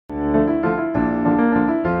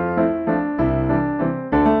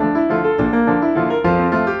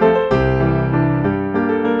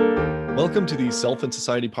Welcome to the Self and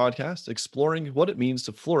Society podcast, exploring what it means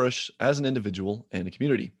to flourish as an individual and a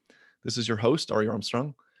community. This is your host, Ari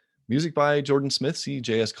Armstrong. Music by Jordan Smith,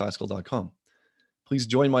 cjsclassical.com. Please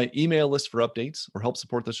join my email list for updates or help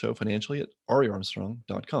support the show financially at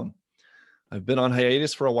ariarmstrong.com. I've been on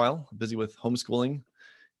hiatus for a while, busy with homeschooling,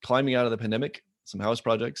 climbing out of the pandemic, some house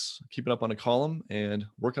projects, keeping up on a column, and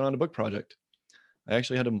working on a book project. I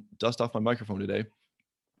actually had to dust off my microphone today.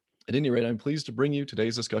 At any rate, I'm pleased to bring you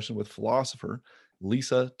today's discussion with philosopher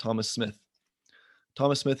Lisa Thomas Smith.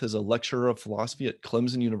 Thomas Smith is a lecturer of philosophy at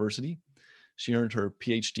Clemson University. She earned her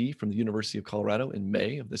PhD from the University of Colorado in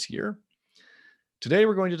May of this year. Today,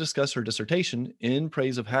 we're going to discuss her dissertation, In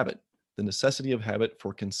Praise of Habit, the necessity of habit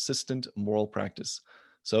for consistent moral practice.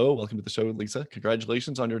 So welcome to the show, Lisa.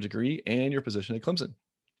 Congratulations on your degree and your position at Clemson.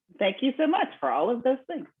 Thank you so much for all of those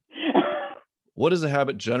things. What is a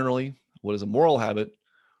habit generally? What is a moral habit?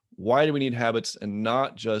 Why do we need habits and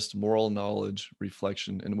not just moral knowledge,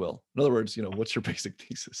 reflection, and will? In other words, what's your basic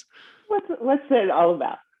thesis? What's it all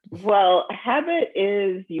about? Well, habit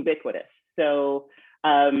is ubiquitous. So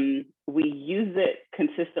we use it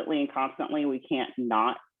consistently and constantly. We can't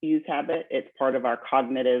not use habit. It's part of our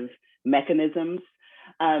cognitive mechanisms.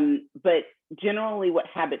 But generally what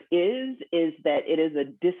habit is that it is a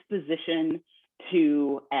disposition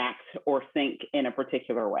to act or think in a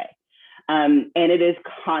particular way. And it is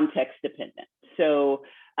context dependent. So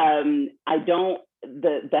the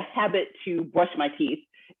habit to brush my teeth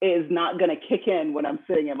is not going to kick in when I'm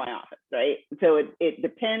sitting in my office, right? So it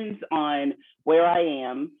depends on where I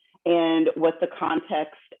am and what the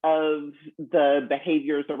context of the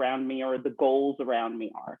behaviors around me or the goals around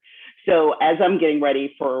me are. So as I'm getting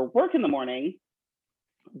ready for work in the morning,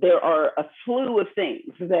 there are a slew of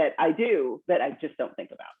things that I do that I just don't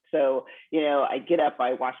think about. So, I get up,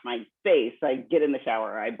 I wash my face, I get in the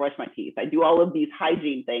shower, I brush my teeth, I do all of these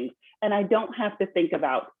hygiene things, and I don't have to think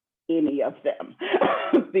about any of them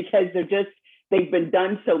because they've been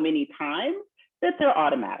done so many times that they're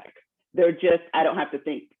automatic. I don't have to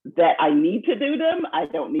think that I need to do them. I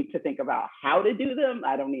don't need to think about how to do them.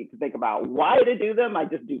 I don't need to think about why to do them. I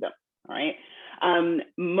just do them, all right?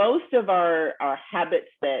 Most of our habits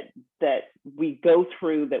that we go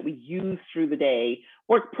through, that we use through the day,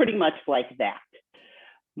 work pretty much like that.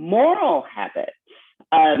 Moral habits,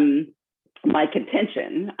 my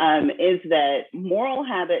contention is that moral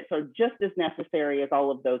habits are just as necessary as all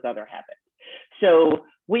of those other habits. So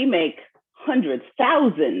we make hundreds,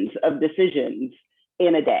 thousands of decisions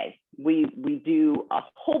in a day. We do a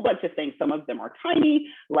whole bunch of things. Some of them are tiny,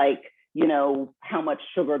 like how much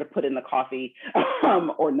sugar to put in the coffee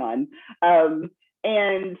or none.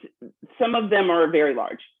 And some of them are very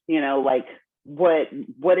large, like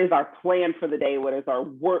what is our plan for the day? What is our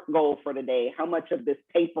work goal for the day? How much of this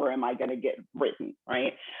paper am I going to get written,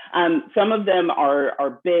 right? Some of them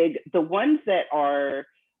are big. The ones that are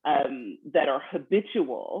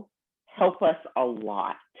habitual help us a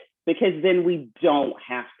lot because then we don't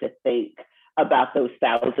have to think about those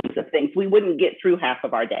thousands of things. We wouldn't get through half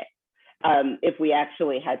of our day if we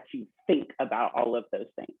actually had to think about all of those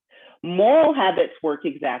things. Moral habits work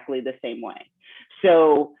exactly the same way.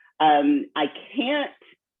 So I can't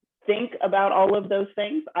think about all of those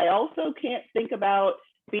things. I also can't think about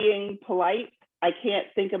being polite. I can't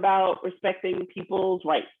think about respecting people's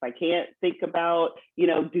rights. I can't think about,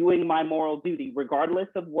 doing my moral duty, regardless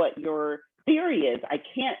of what your theory is. I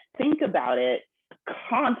can't think about it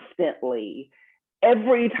constantly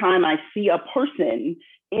every time I see a person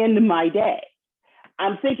in my day.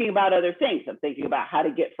 I'm thinking about other things. I'm thinking about how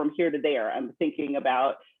to get from here to there. I'm thinking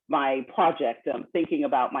about my project. I'm thinking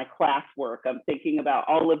about my classwork. I'm thinking about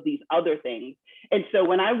all of these other things. And so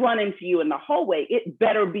when I run into you in the hallway, it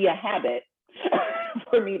better be a habit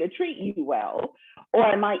for me to treat you well, or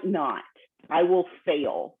I might not. I will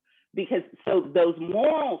fail. So those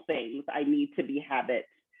moral things I need to be habits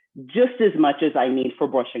just as much as I need for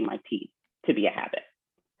brushing my teeth to be a habit.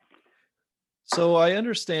 So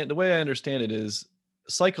the way I understand it is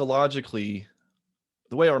psychologically,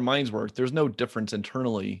 the way our minds work, there's no difference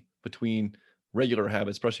internally between regular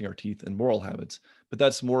habits, brushing our teeth, and moral habits. But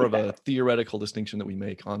that's more of a theoretical distinction that we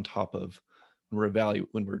make on top of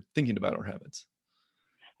when we're thinking about our habits.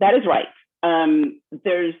 That is right.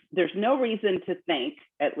 There's no reason to think,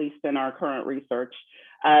 at least in our current research,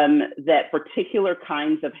 that particular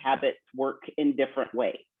kinds of habits work in different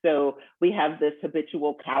ways. So we have this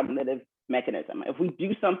habitual cognitive mechanism. If we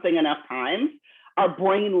do something enough times, our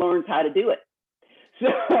brain learns how to do it.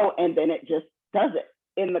 So, and then it just does it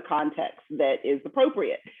in the context that is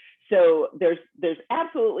appropriate. So there's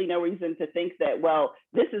absolutely no reason to think that, well,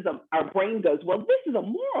 our brain goes, well, this is a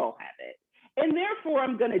moral habit. and therefore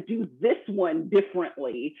I'm going to do this one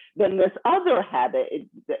differently than this other habit.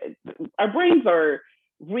 Our brains are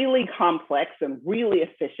really complex and really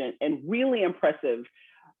efficient and really impressive,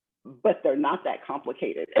 but they're not that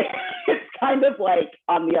complicated. It's kind of like,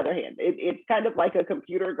 on the other hand, it's kind of like a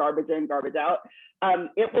computer, garbage in, garbage out.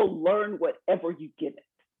 It will learn whatever you give it,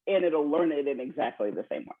 and it'll learn it in exactly the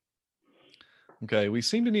same way. Okay, we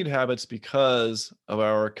seem to need habits because of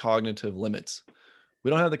our cognitive limits. We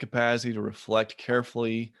don't have the capacity to reflect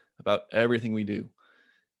carefully about everything we do.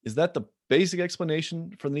 Is that the basic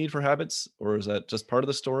explanation for the need for habits, or is that just part of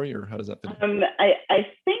the story, or how does that fit in? I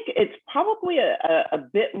think it's probably a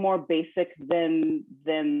bit more basic than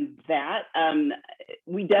that.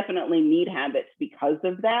 We definitely need habits because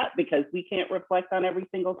of that, because we can't reflect on every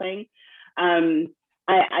single thing.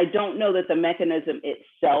 I don't know that the mechanism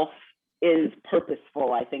itself is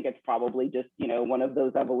purposeful. I think it's probably just, one of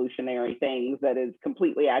those evolutionary things that is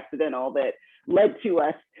completely accidental that led to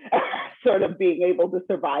us sort of being able to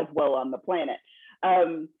survive well on the planet.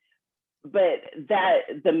 But that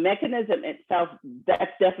the mechanism itself,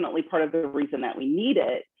 that's definitely part of the reason that we need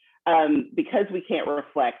it, because we can't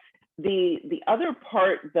reflect. The other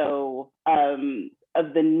part, though,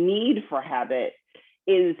 of the need for habit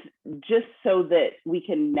is just so that we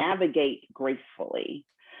can navigate gracefully.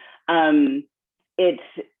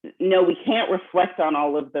 We can't reflect on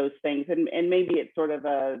all of those things, and maybe it's sort of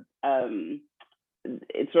a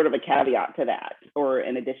caveat to that, or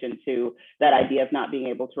in addition to that idea of not being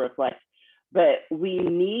able to reflect. But we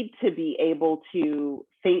need to be able to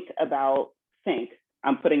think.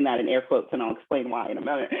 I'm putting that in air quotes, and I'll explain why in a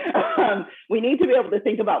moment. We need to be able to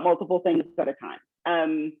think about multiple things at a time.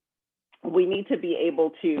 We need to be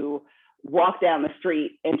able to walk down the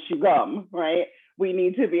street and chew gum, right? We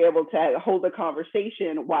need to be able to hold a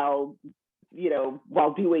conversation while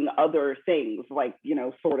doing other things like,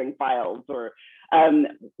 sorting files, or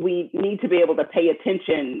we need to be able to pay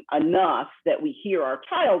attention enough that we hear our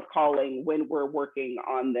child calling when we're working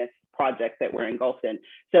on this project that we're engulfed in.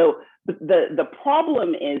 So the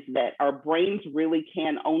problem is that our brains really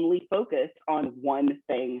can only focus on one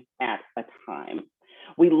thing at a time.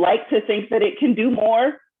 We like to think that it can do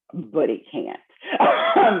more, but it can't.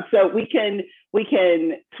 So we can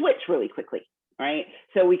switch really quickly, right?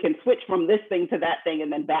 So we can switch from this thing to that thing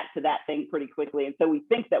and then back to that thing pretty quickly. And so we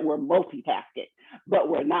think that we're multitasking, but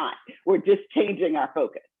we're not. We're just changing our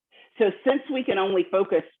focus. So since we can only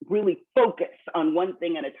really focus on one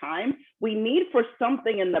thing at a time, we need for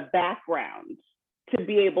something in the background to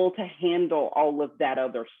be able to handle all of that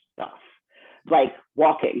other stuff, like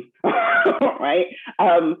walking, right?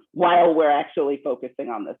 While we're actually focusing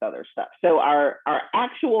on this other stuff. So our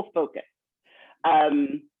actual focus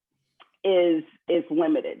is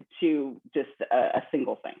limited to just a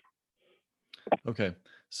single thing. Okay,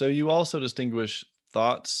 so you also distinguish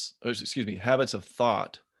habits of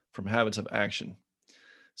thought from habits of action.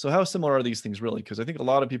 So how similar are these things really? Because I think a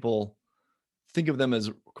lot of people think of them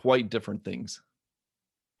as quite different things.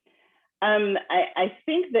 I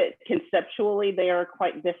think that conceptually they are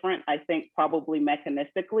quite different. I think probably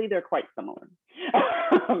mechanistically they're quite similar.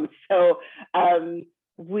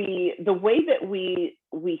 The way that we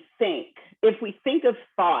think, if we think of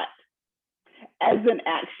thought as an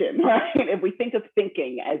action, right? If we think of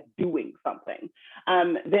thinking as doing something,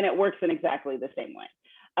 then it works in exactly the same way.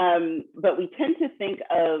 But we tend to think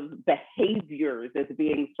of behaviors as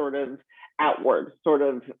being sort of outward, sort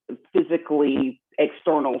of physically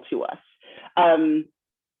external to us,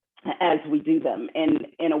 as we do them, and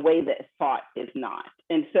in a way that thought is not.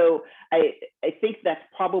 And so I think that's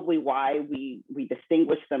probably why we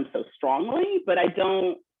distinguish them so strongly, but I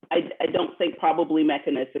don't think probably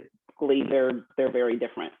mechanistically they're very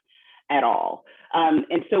different at all.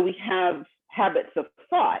 And so we have habits of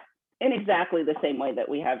thought in exactly the same way that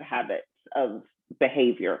we have habits of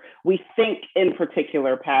behavior. We think in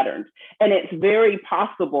particular patterns, and it's very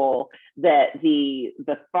possible that the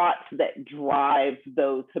thoughts that drive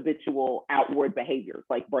those habitual outward behaviors,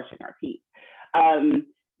 like brushing our teeth,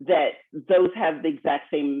 that those have the exact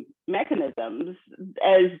same mechanisms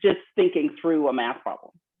as just thinking through a math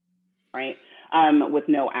problem, right? With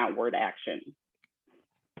no outward action.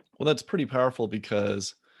 Well, that's pretty powerful,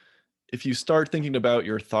 because if you start thinking about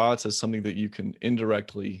your thoughts as something that you can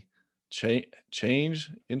indirectly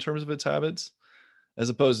change in terms of its habits, as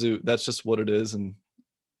opposed to that's just what it is and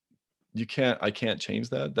I can't change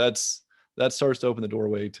that, that starts to open the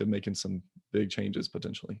doorway to making some big changes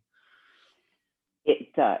potentially.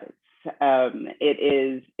 It does.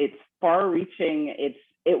 It's far reaching.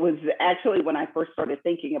 It was actually, when I first started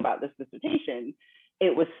thinking about this dissertation,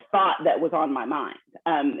 it was thought that was on my mind.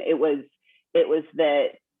 It was that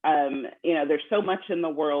there's so much in the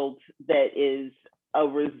world that is a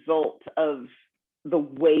result of the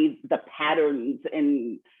way the patterns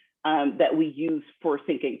and that we use for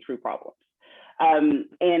thinking through problems. And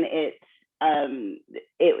it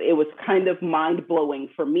was kind of mind blowing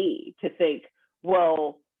for me to think,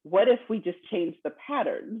 well, what if we just change the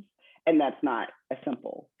patterns? And that's not a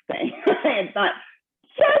simple thing. It's not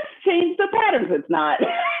just change the patterns. It's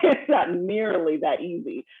not nearly that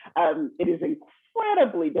easy. It is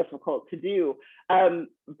incredibly difficult to do. And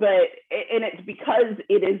it's because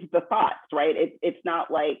it is the thoughts, right? It's not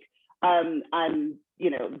like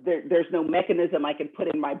there's no mechanism I can put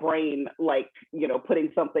in my brain, like,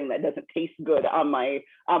 putting something that doesn't taste good on my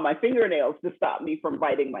fingernails to stop me from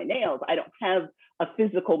biting my nails. I don't have a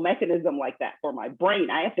physical mechanism like that for my brain.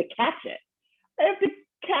 I have to catch it. I have to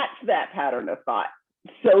catch that pattern of thought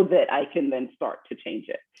so that I can then start to change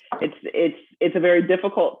it. It's a very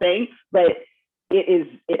difficult thing, but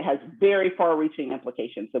it has very far-reaching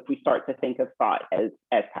implications if we start to think of thought as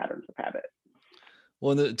patterns of habit.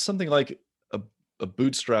 Well, and it's something like a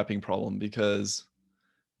bootstrapping problem, because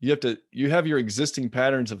you have your existing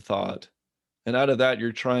patterns of thought, and out of that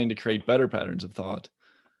you're trying to create better patterns of thought.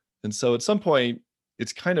 And so at some point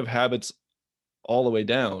it's kind of habits all the way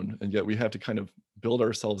down, and yet we have to kind of build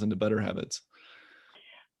ourselves into better habits.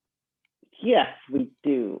 Yes, we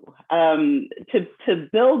do. To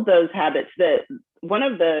build those habits, that one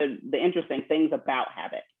of the interesting things about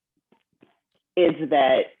habit is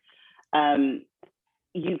that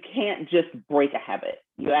you can't just break a habit.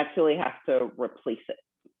 You actually have to replace it.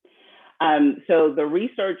 So the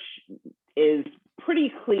research is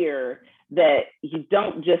pretty clear that you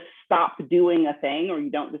don't just stop doing a thing, or you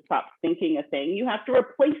don't just stop thinking a thing. You have to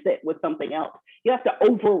replace it with something else. You have to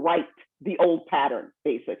overwrite the old pattern,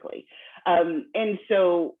 basically. And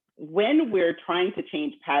so when we're trying to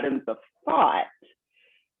change patterns of thought,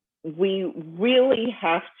 we really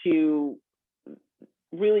have to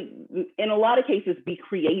in a lot of cases, be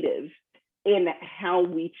creative in how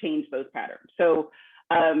we change those patterns. So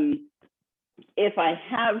if I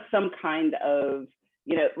have some kind of,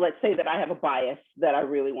 let's say that I have a bias that I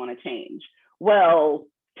really want to change. Well,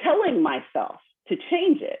 telling myself to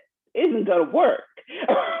change it isn't going to work,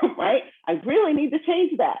 right? I really need to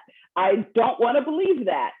change that. I don't want to believe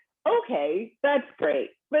that. Okay, that's great,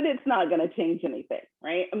 but it's not going to change anything,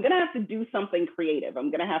 right? I'm going to have to do something creative.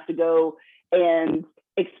 I'm going to have to go and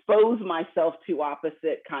expose myself to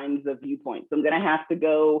opposite kinds of viewpoints. I'm going to have to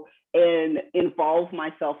go and involve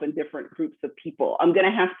myself in different groups of people. I'm going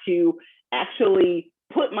to have to actually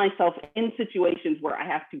put myself in situations where I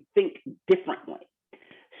have to think differently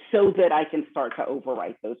so that I can start to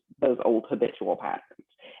overwrite those old habitual patterns.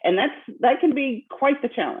 And that can be quite the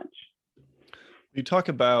challenge. You talk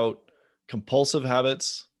about compulsive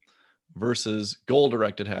habits versus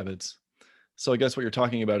goal-directed habits. So I guess what you're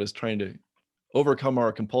talking about is trying to overcome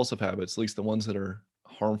our compulsive habits, at least the ones that are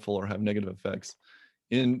harmful or have negative effects,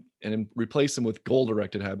 and replace them with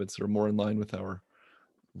goal-directed habits that are more in line with our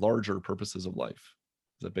larger purposes of life.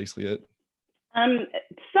 Is that basically it?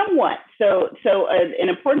 Somewhat. So an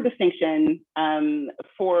important distinction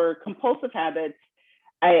for compulsive habits,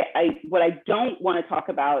 what I don't want to talk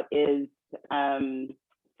about is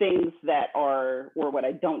things that are, or what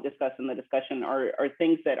I don't discuss in the discussion are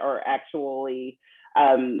things that are actually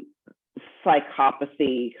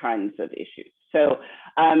psychopathy kinds of issues. So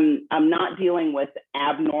I'm not dealing with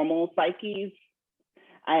abnormal psyches.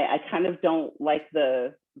 I kind of don't like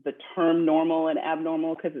the term normal and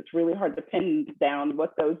abnormal because it's really hard to pin down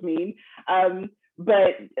what those mean.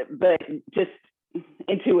 But just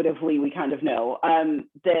intuitively, we kind of know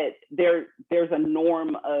that there's a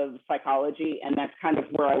norm of psychology, and that's kind of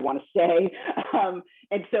where I want to stay.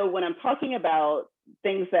 And so when I'm talking about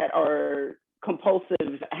things that are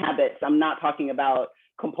compulsive habits, I'm not talking about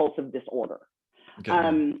compulsive disorder.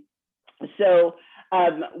 Okay.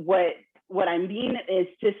 What I mean is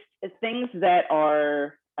just things that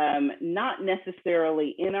are not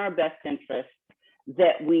necessarily in our best interest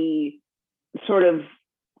that we sort of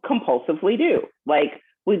compulsively do. Like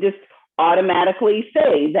we just automatically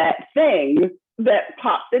say that thing that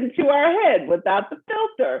popped into our head without the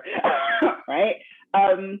filter, right?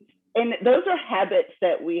 And those are habits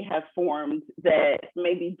that we have formed that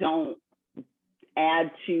maybe don't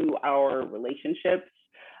add to our relationships,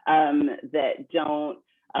 that don't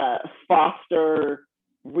foster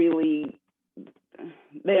really,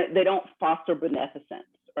 they don't foster beneficence,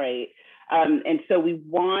 right? And so we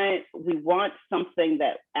want something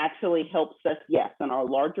that actually helps us, yes, in our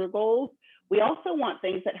larger goals. We also want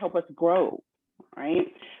things that help us grow,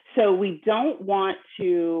 right? So we don't want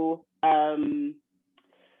to,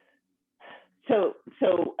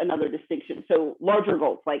 so another distinction. So larger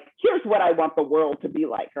goals, like here's what I want the world to be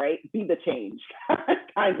like, right? Be the change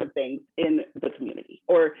kinds of things in the community.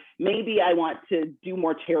 Or maybe I want to do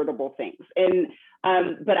more charitable things. And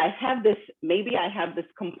but I have this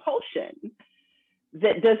compulsion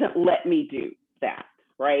that doesn't let me do that,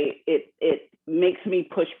 right? It makes me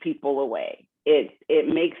push people away. It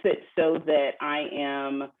makes it so that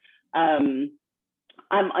I'm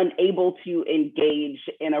unable to engage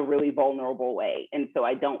in a really vulnerable way. And so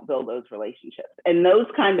I don't build those relationships. And those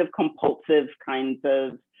kind of compulsive kinds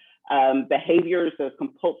of behaviors, those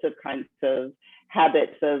compulsive kinds of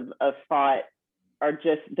habits of thought are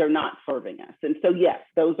just, they're not serving us. And so, yes,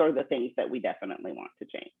 those are the things that we definitely want to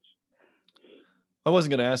change. I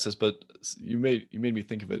wasn't going to ask this, but you made me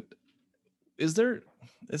think of it. This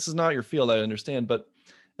is not your field, I understand, but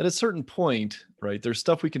at a certain point, right, there's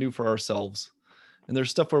stuff we can do for ourselves. And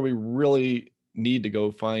there's stuff where we really need to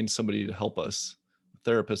go find somebody to help us, a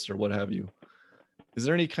therapist or what have you. Is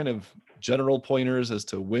there any kind of general pointers as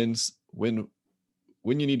to when you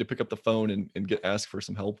need to pick up the phone and ask for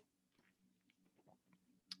some help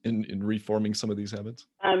in reforming some of these habits?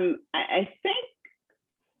 I think,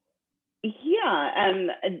 yeah,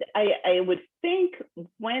 I would think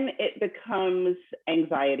when it becomes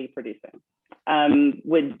anxiety producing.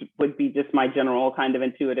 Would be just my general kind of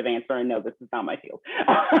intuitive answer. I know this is not my field,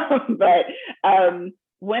 but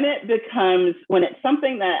when it's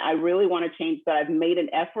something that I really want to change, that I've made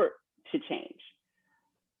an effort to change,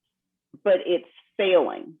 but it's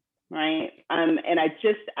failing, right? And I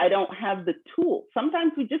don't have the tools.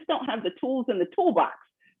 Sometimes we just don't have the tools in the toolbox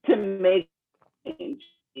to make change,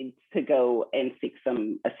 to go and seek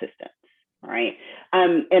some assistance, right?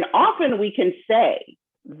 And often we can say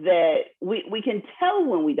that we can tell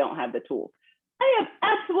when we don't have the tools. I have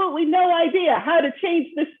absolutely no idea how to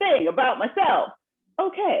change this thing about myself.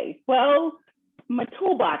 Okay, well, my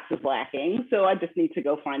toolbox is lacking, so I just need to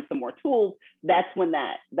go find some more tools. That's when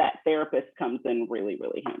that therapist comes in really,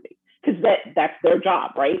 really handy, because that's their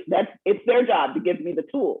job, right? It's their job to give me the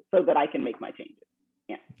tools so that I can make my changes.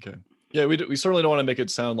 Yeah. Okay. Yeah, we certainly don't want to make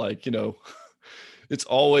it sound like, it's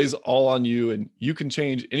always all on you and you can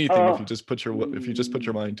change anything if you just put your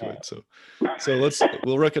mind to it. So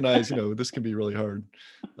we'll recognize, this can be really hard.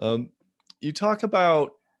 You talk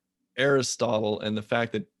about Aristotle and the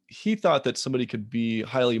fact that he thought that somebody could be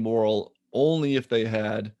highly moral only if they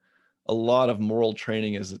had a lot of moral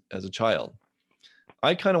training as a child.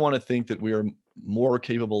 I kind of want to think that we are more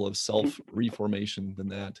capable of self-reformation than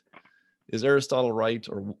that. Is Aristotle right,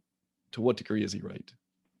 or to what degree is he right?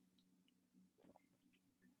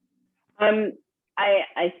 I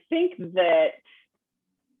think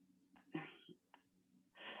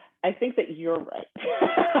that you're right.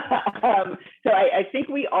 So I think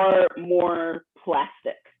we are more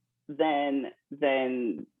plastic than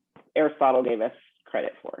Aristotle gave us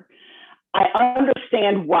credit for. I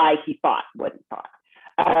understand why he thought what he thought.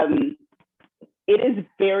 It is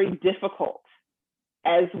very difficult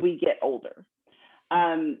as we get older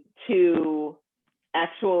to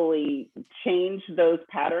actually change those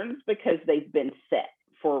patterns because they've been set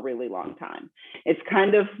for a really long time. It's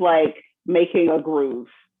kind of like making a groove,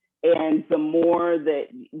 and the more that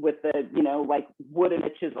with the like wood and a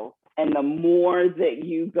chisel, and the more that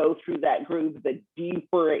you go through that groove, the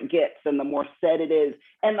deeper it gets and the more set it is,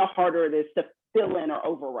 and the harder it is to fill in or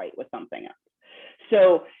overwrite with something else.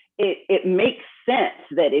 So it makes sense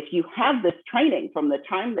that if you have this training from the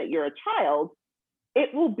time that you're a child,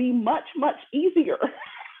 it will be much, much easier,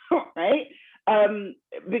 right?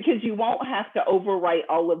 Because you won't have to overwrite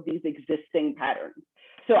all of these existing patterns.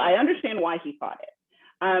 So I understand why he thought it.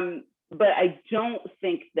 But I don't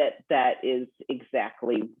think that is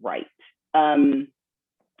exactly right. I'm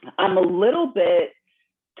a little bit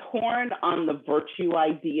torn on the virtue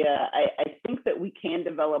idea. I think that we can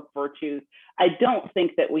develop virtues. I don't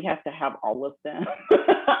think that we have to have all of them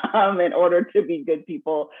in order to be good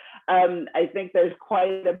people. I think there's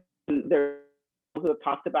there who have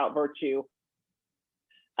talked about virtue,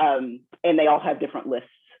 and they all have different lists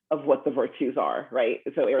of what the virtues are, right?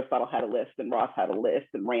 So Aristotle had a list, and Ross had a list,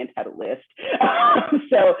 and Rand had a list.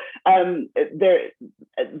 So the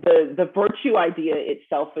virtue idea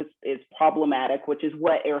itself is problematic, which is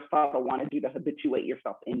what Aristotle wanted you to habituate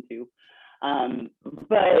yourself into.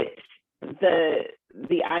 But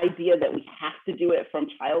the idea that we have to do it from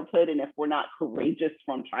childhood, and if we're not courageous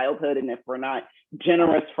from childhood, and if we're not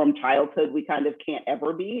generous from childhood, we kind of can't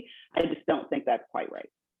ever be. I just don't think that's quite right.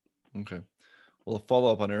 Okay. Well, a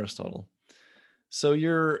follow-up on Aristotle. So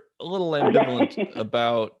you're a little ambivalent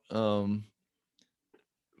about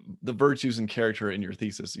the virtues and character in your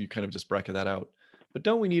thesis. You kind of just bracket that out. But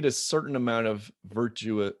don't we need a certain amount of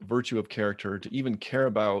virtue of character to even care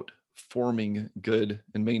about forming good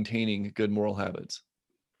and maintaining good moral habits?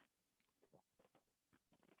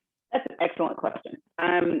 That's an excellent question.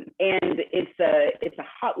 And it's a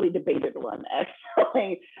hotly debated one,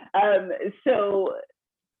 actually. So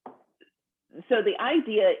the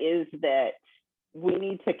idea is that we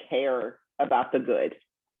need to care about the good,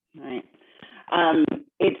 right?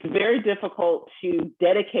 It's very difficult to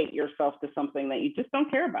dedicate yourself to something that you just don't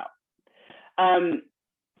care about.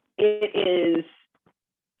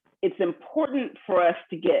 It's important for us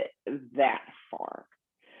to get that far.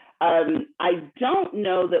 I don't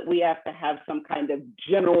know that we have to have some kind of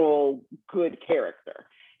general good character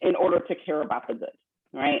in order to care about the good,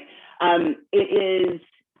 right?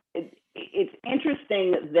 It's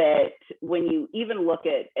interesting that when you even look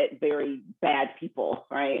at very bad people,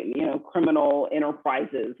 right? You know, criminal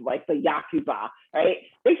enterprises like the Yakuza, right?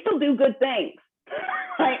 They still do good things,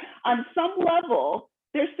 right? On some level,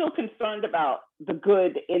 they're still concerned about the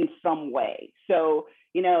good in some way. So,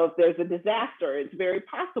 you know, if there's a disaster, it's very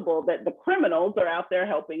possible that the criminals are out there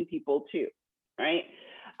helping people too, right?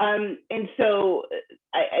 And so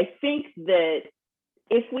I think that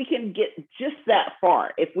if we can get just that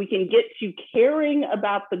far, if we can get to caring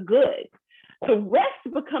about the good, the rest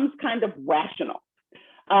becomes kind of rational.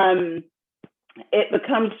 It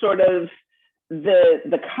becomes sort of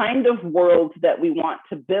the kind of world that we want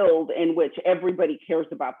to build, in which everybody cares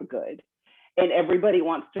about the good and everybody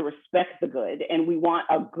wants to respect the good, and we want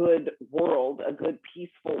a good world, a good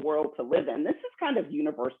peaceful world to live in. This is kind of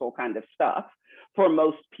universal kind of stuff for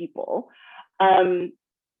most people.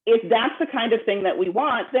 If that's the kind of thing that we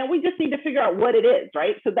want, then we just need to figure out what it is,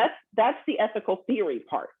 right? So that's the ethical theory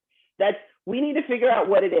part. We need to figure out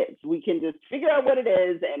what it is. We can just figure out what it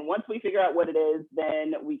is, and once we figure out what it is,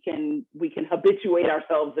 then we can habituate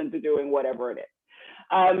ourselves into doing whatever it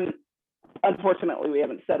is. Unfortunately, we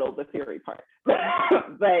haven't settled the theory part,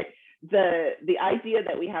 but the idea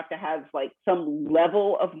that we have to have like some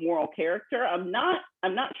level of moral character, I'm not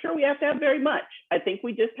sure we have to have very much. I think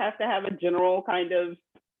we just have to have a general kind of,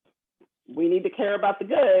 we need to care about the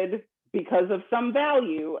good because of some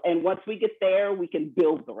value, and once we get there, we can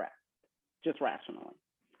build the rest just rationally.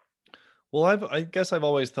 Well, I guess I've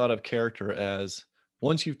always thought of character as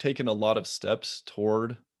once you've taken a lot of steps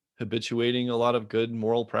toward habituating a lot of good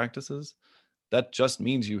moral practices, that just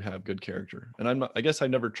means you have good character. And I guess I've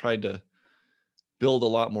never tried to build a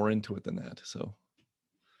lot more into it than that. So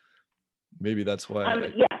maybe that's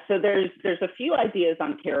why. Yeah, so there's a few ideas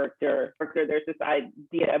on character. There's this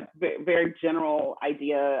idea, very general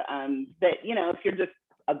idea, that, you know, if you're just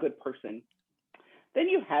a good person, then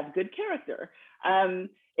you have good character.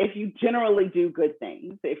 If you generally do good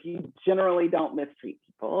things, if you generally don't mistreat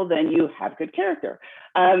people, then you have good character.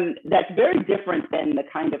 That's very different than the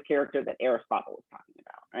kind of character that Aristotle was talking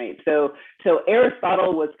about, right? So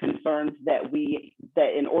Aristotle was concerned that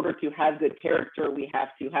in order to have good character, we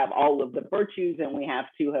have to have all of the virtues, and we have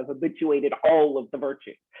to have habituated all of the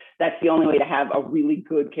virtues. That's the only way to have a really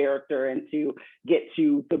good character and to get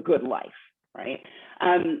to the good life, right?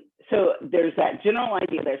 So there's that general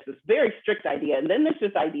idea, there's this very strict idea, and then there's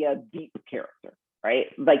this idea of deep character, right?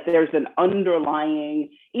 Like there's an underlying,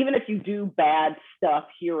 even if you do bad stuff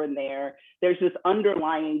here and there, there's this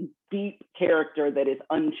underlying deep character that is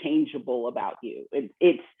unchangeable about you.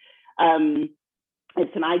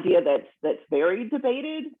 It's an idea that's very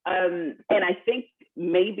debated, and I think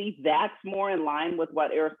maybe that's more in line with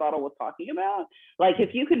what Aristotle was talking about. Like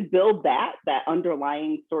if you can build that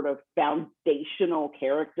underlying sort of foundational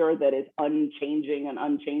character that is unchanging and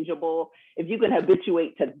unchangeable, if you can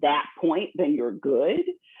habituate to that point, then you're good.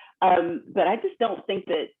 But I just don't think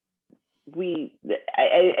that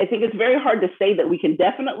I think it's very hard to say that we can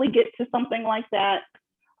definitely get to something like that.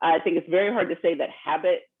 I think it's very hard to say that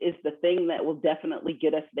habit is the thing that will definitely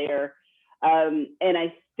get us there. And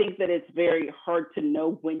I think that it's very hard to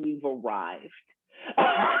know when you've arrived.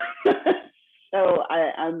 So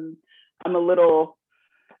I'm a little,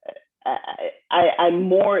 I'm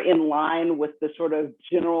more in line with the sort of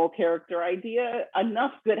general character idea.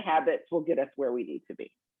 Enough good habits will get us where we need to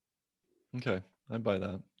be. Okay, I buy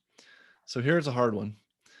that. So here's a hard one.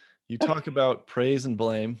 You talk about praise and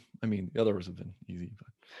blame. I mean, the others have been easy,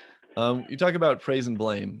 but you talk about praise and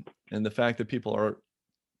blame and the fact that people are,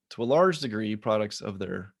 to a large degree, products of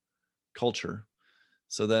their culture.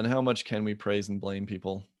 So then how much can we praise and blame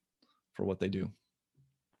people for what they do?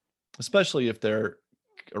 Especially if they're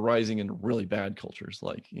arising in really bad cultures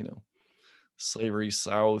like, you know, slavery,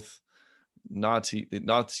 South, Nazi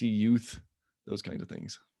youth, those kinds of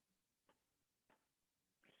things.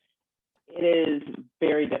 It is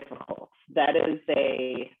very difficult that is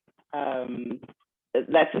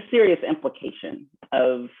that's a serious implication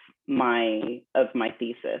of my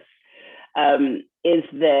thesis, is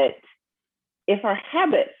that if our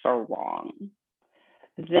habits are wrong,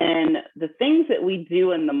 then the things that we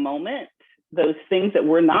do in the moment, those things that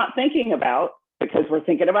we're not thinking about because we're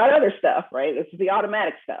thinking about other stuff, right? This is the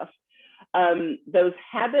automatic stuff. Those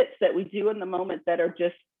habits that we do in the moment that are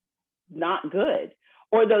just not good,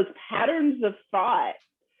 or those patterns of thought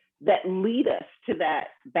that lead us to that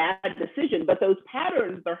bad decision, but those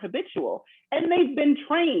patterns are habitual and they've been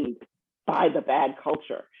trained by the bad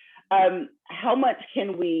culture. How much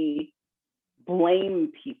can we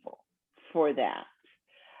blame people for that?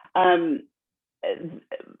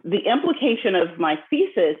 The implication of my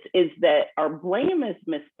thesis is that our blame is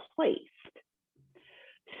misplaced.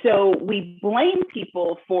 So we blame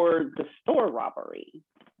people for the store robbery,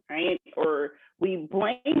 right? Or we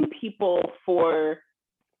blame people for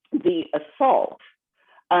the assault,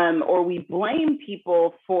 or we blame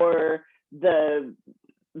people for the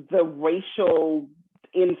racial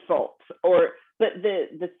insults, but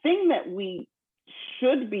the thing that we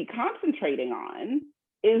should be concentrating on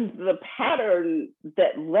is the pattern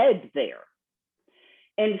that led there.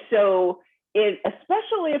 And so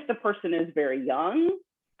especially if the person is very young,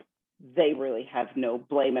 they really have no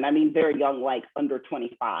blame. And I mean very young, like under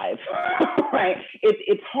 25, right?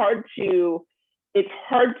 It's hard to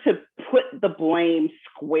put the blame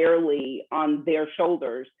squarely on their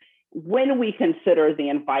shoulders when we consider the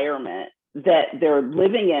environment that they're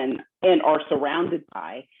living in and are surrounded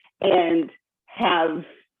by and have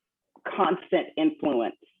constant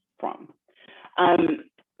influence from.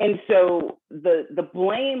 And so the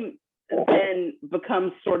blame then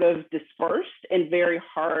becomes sort of dispersed and very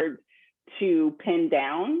hard to pin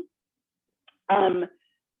down.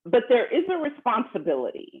 But there is a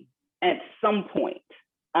responsibility at some point.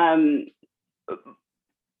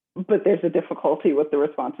 But there's a difficulty with the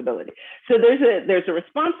responsibility. So there's a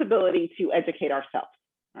responsibility to educate ourselves,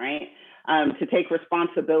 right? To take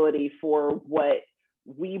responsibility for what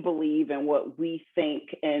we believe and what we think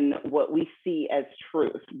and what we see as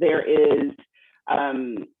truth.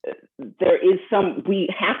 We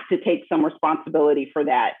have to take some responsibility for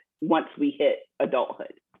that once we hit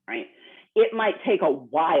adulthood, right? It might take a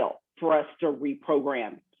while for us to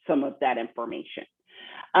reprogram some of that information.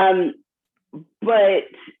 But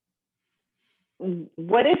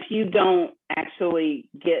what if you don't actually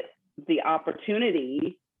get the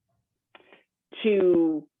opportunity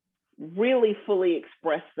to really fully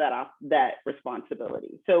express that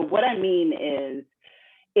responsibility? So what I mean is,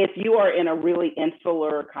 if you are in a really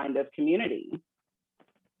insular kind of community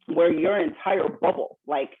where your entire bubble,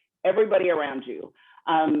 like everybody around you,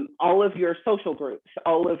 all of your social groups,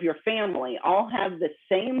 all of your family, all have the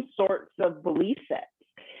same sorts of belief sets,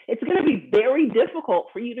 it's going to be very difficult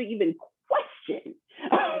for you to even question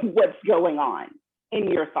what's going on in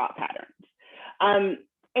your thought patterns.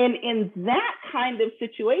 And in that kind of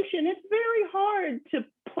situation, it's very hard to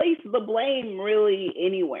place the blame really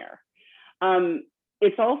anywhere.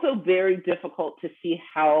 It's also very difficult to see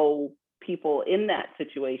how people in that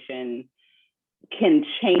situation can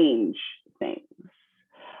change things.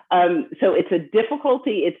 So it's a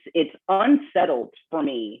difficulty, it's unsettled for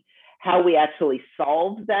me how we actually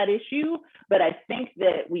solve that issue, but I think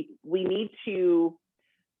that we need to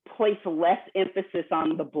place less emphasis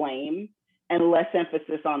on the blame and less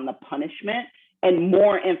emphasis on the punishment and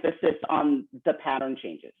more emphasis on the pattern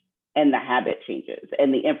changes and the habit changes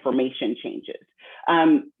and the information changes.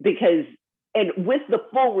 Because, and with the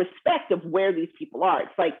full respect of where these people are,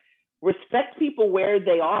 it's like, respect people where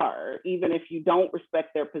they are, even if you don't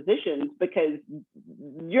respect their positions, because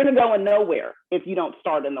you're going nowhere if you don't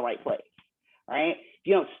start in the right place, right? If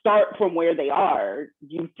you don't start from where they are,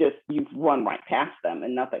 you've run right past them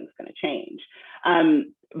and nothing's going to change.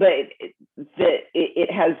 But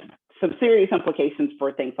it has some serious implications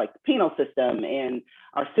for things like the penal system and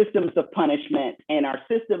our systems of punishment and our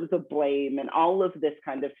systems of blame and all of this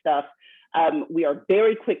kind of stuff. We are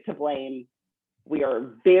very quick to blame. We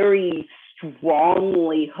are very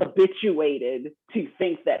strongly habituated to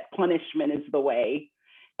think that punishment is the way.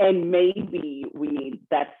 And maybe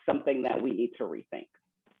that's something that we need to rethink.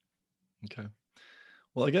 Okay.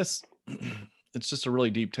 Well, I guess it's just a really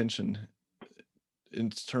deep tension in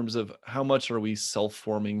terms of how much are we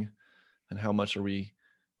self-forming and how much are we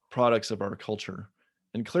products of our culture.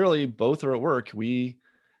 And clearly both are at work. We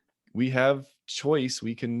have choice.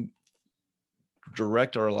 We can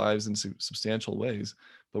direct our lives in substantial ways,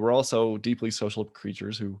 but we're also deeply social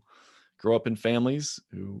creatures who grow up in families,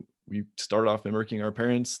 who we start off mimicking our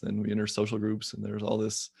parents, then we enter social groups, and there's all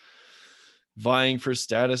this vying for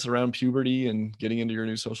status around puberty and getting into your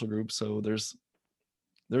new social group. So there's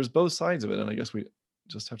both sides of it, and I guess we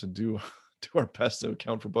just have to do our best to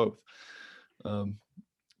account for both.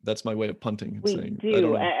 That's my way of punting and saying,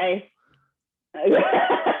 do. I don't know.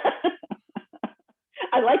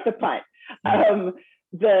 I like the punt. I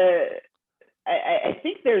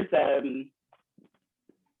think there's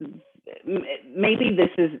maybe this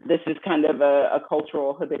is kind of a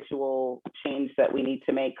cultural habitual change that we need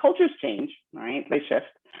to make. Cultures change, right? They shift.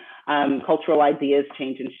 Cultural ideas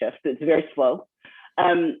change and shift. It's very slow.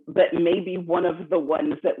 But maybe one of the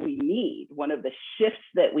ones that we need, one of the shifts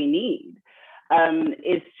that we need,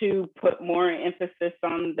 is to put more emphasis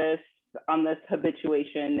on this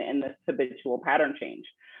habituation and this habitual pattern change,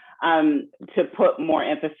 to put more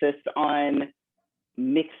emphasis on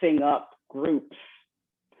mixing up groups,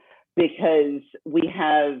 because we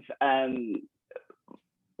have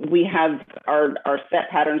our set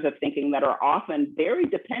patterns of thinking that are often very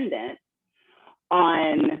dependent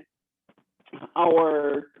on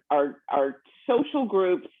our social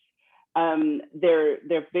groups.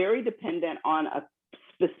 They're very dependent on a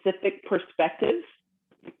specific perspective,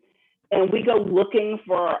 and we go looking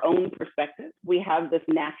for our own perspective. We have this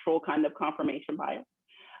natural kind of confirmation bias,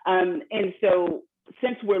 and so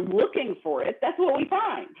since we're looking for it, that's what we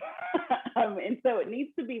find. And so it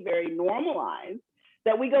needs to be very normalized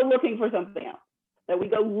that we go looking for something else, that we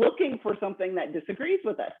go looking for something that disagrees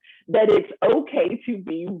with us, that it's okay to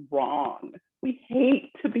be wrong. We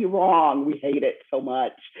hate to be wrong. We hate it so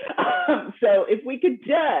much. So if we could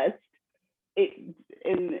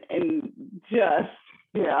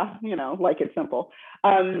like it's simple.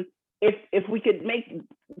 If we could make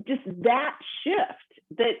just that shift,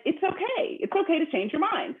 that it's okay. It's okay to change your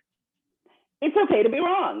mind. It's okay to be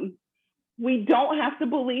wrong. We don't have to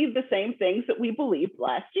believe the same things that we believed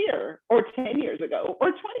last year or 10 years ago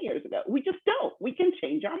or 20 years ago. We just don't. We can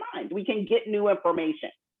change our mind. We can get new information,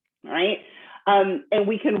 right? And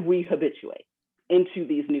we can rehabituate into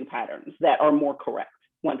these new patterns that are more correct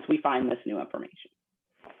once we find this new information.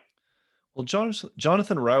 Well,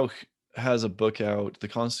 Jonathan Rauch has a book out, The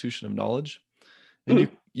Constitution of Knowledge, and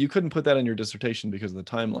you couldn't put that in your dissertation because of the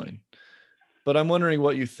timeline. But I'm wondering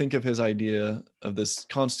what you think of his idea of this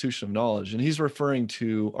constitution of knowledge. And he's referring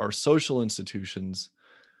to our social institutions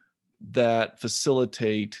that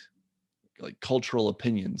facilitate like cultural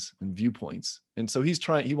opinions and viewpoints. And so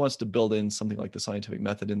he wants to build in something like the scientific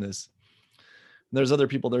method in this. And there's other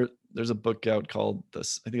people there. There's a book out called I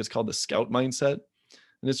think it's called The Scout Mindset.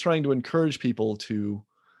 And it's trying to encourage people to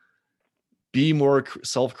be more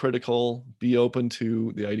self-critical, be open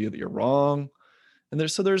to the idea that you're wrong. And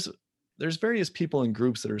there's various people and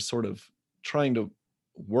groups that are sort of trying to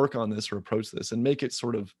work on this or approach this and make it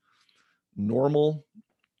sort of normal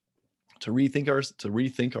to rethink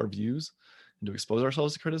our views and to expose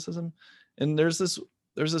ourselves to criticism. And there's this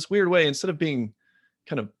weird way, instead of being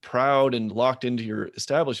kind of proud and locked into your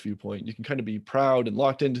established viewpoint, you can kind of be proud and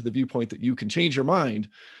locked into the viewpoint that you can change your mind,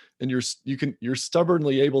 and you're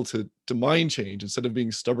stubbornly able to mind change instead of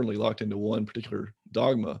being stubbornly locked into one particular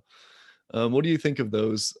dogma. What do you think of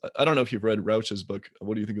those? I don't know if you've read Rauch's book.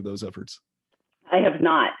 What do you think of those efforts? I have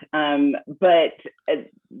not, but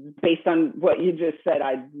based on what you just said,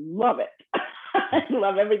 I love it. I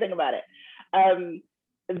love everything about it.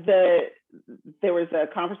 There was a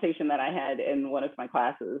conversation that I had in one of my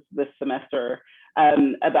classes this semester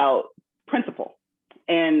about principle.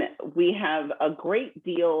 And we have a great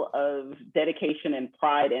deal of dedication and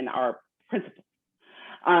pride in our principles.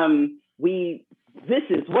 This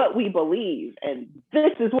is what we believe, and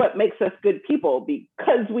this is what makes us good people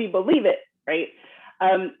because we believe it, right?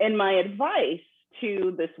 And my advice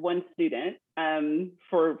to this one student,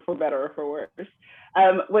 for better or for worse,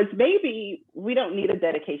 was maybe we don't need a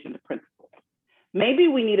dedication to principle. Maybe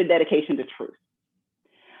we need a dedication to truth.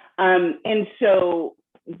 And so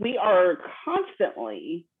we are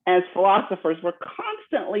constantly, as philosophers, we're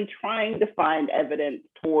constantly trying to find evidence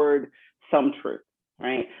toward some truth,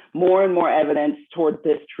 right? More and more evidence toward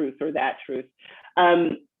this truth or that truth,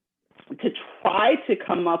 to try to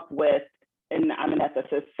come up with, and I'm an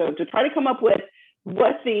ethicist, so to try to come up with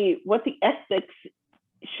what the ethics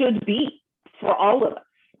should be for all of us,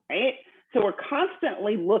 right? So we're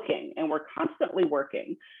constantly looking and we're constantly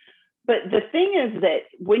working. But the thing is that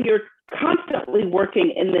when you're constantly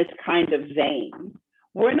working in this kind of vein,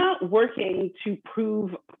 we're not working to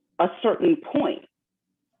prove a certain point.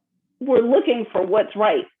 We're looking for what's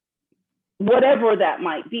right, whatever that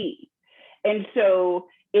might be. And so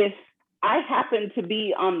if I happen to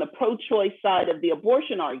be on the pro-choice side of the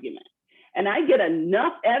abortion argument, and I get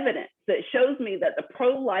enough evidence that shows me that the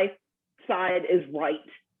pro-life side is right,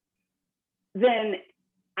 then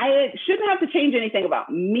I shouldn't have to change anything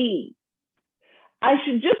about me. I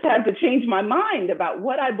should just have to change my mind about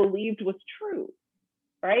what I believed was true,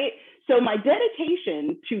 right? So my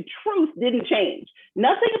dedication to truth didn't change.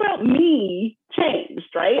 Nothing about me changed,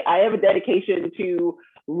 right? I have a dedication to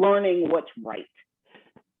learning what's right.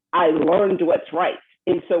 I learned what's right.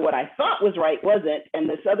 And so what I thought was right wasn't. And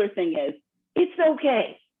this other thing is, it's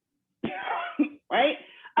okay, right?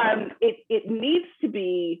 It needs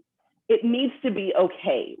to be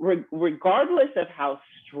okay, regardless of how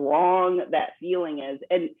strong that feeling is.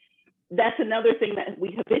 And that's another thing that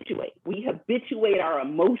we habituate. We habituate our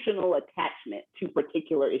emotional attachment to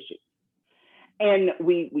particular issues. And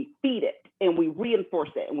we feed it and we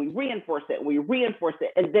reinforce it and we reinforce it and we reinforce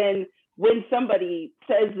it. And then when somebody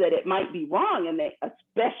says that it might be wrong, and they,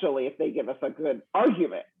 especially if they give us a good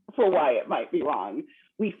argument for why it might be wrong,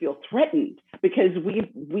 we feel threatened because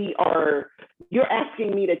you're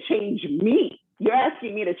asking me to change me. You're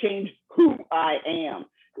asking me to change who I am.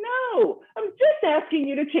 No, I'm just asking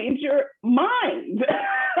you to change your mind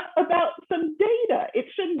about some data. It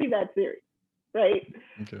shouldn't be that serious, right?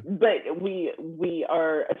 Okay. But we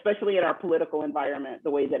are, especially in our political environment,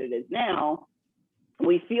 the way that it is now,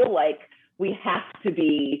 we feel like we have to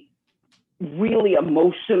be really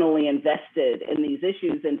emotionally invested in these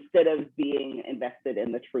issues instead of being invested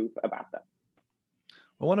in the truth about them.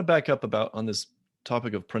 I want to back up on this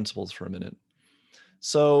topic of principles for a minute.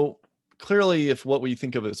 So clearly, if what we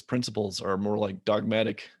think of as principles are more like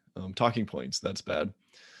dogmatic talking points, that's bad.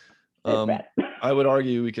 I would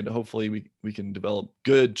argue we can develop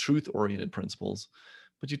good truth-oriented principles.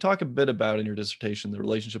 But you talk a bit about in your dissertation the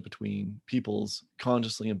relationship between people's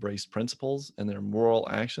consciously embraced principles and their moral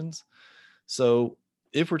actions. So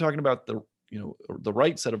if we're talking about the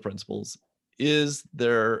right set of principles, is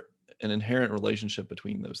there an inherent relationship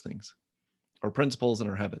between those things, our principles and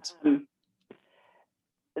our habits?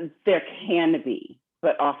 There can be,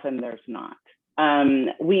 but often there's not.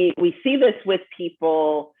 We see this with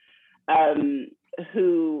people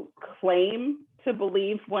who claim to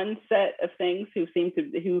believe one set of things, who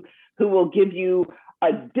will give you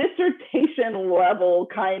a dissertation level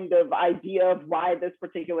kind of idea of why this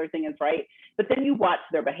particular thing is right, but then you watch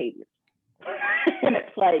their behavior. And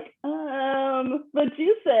it's like, but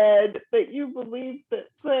you said that you believe that,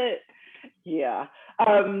 but yeah.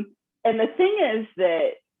 And the thing is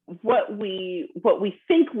that what we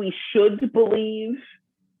think we should believe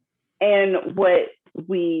and what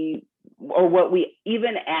we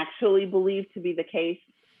even actually believe to be the case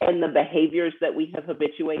and the behaviors that we have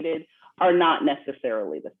habituated are not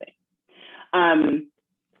necessarily the same.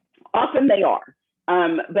 Often they are.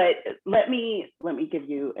 But let me give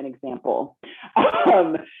you an example.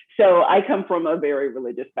 So I come from a very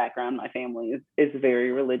religious background. My family is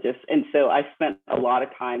very religious. And so I spent a lot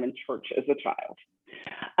of time in church as a child.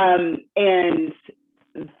 And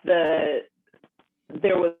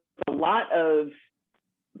there was a lot of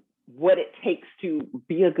what it takes to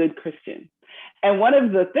be a good Christian. And one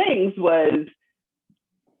of the things was,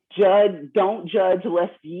 don't judge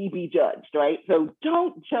lest ye be judged, right? So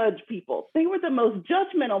don't judge people. They were the most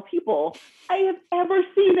judgmental people I have ever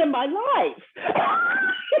seen in my life,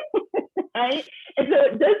 right? And so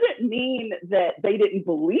it doesn't mean that they didn't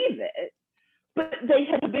believe it, but they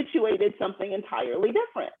had habituated something entirely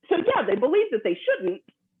different. So yeah, they believed that they shouldn't,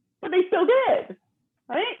 but they still did,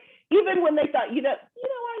 right? Even when they thought, I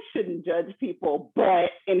shouldn't judge people,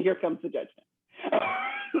 but, and here comes the judgment,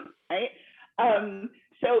 right?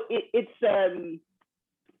 So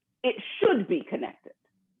it should be connected,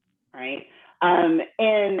 right? And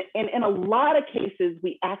in a lot of cases,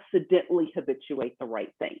 we accidentally habituate the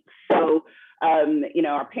right things. So,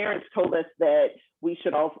 our parents told us that we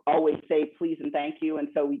should always say please and thank you, and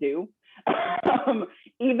so we do.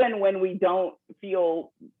 Even when we don't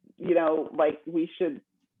feel, like we should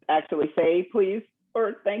actually say please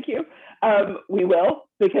or thank you, we will,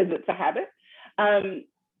 because it's a habit.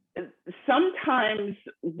 Sometimes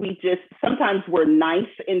we're nice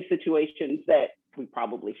in situations that we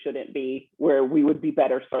probably shouldn't be, where we would be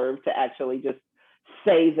better served to actually just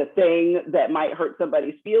say the thing that might hurt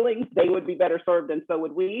somebody's feelings. They would be better served, and so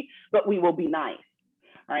would we, but we will be nice,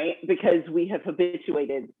 right? Because we have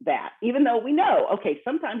habituated that, even though we know, okay,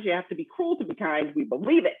 sometimes you have to be cruel to be kind. We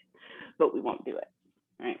believe it, but we won't do it,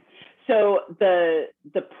 right? So the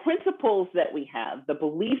principles that we have, the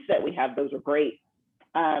beliefs that we have, those are great.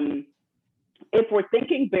 If we're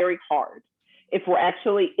thinking very hard, if we're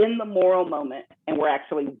actually in the moral moment and we're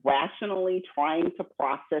actually rationally trying to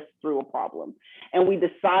process through a problem, and we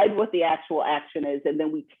decide what the actual action is, and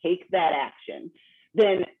then we take that action,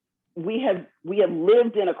 then we have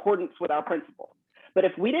lived in accordance with our principles. But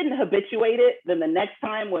if we didn't habituate it, then the next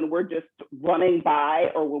time when we're just running by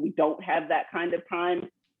or when we don't have that kind of time,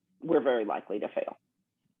 we're very likely to fail.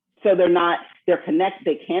 So they're connected,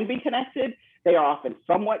 they can be connected. They are often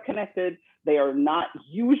somewhat connected. They are not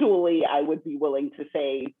usually, I would be willing to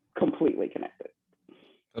say, completely connected.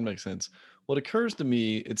 That makes sense. What occurs to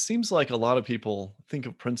me, it seems like a lot of people think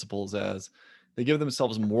of principles as they give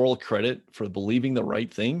themselves moral credit for believing the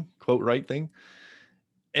right thing, quote, right thing.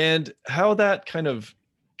 And how that kind of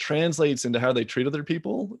translates into how they treat other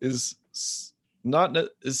people is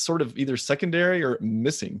sort of either secondary or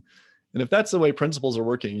missing. And if that's the way principles are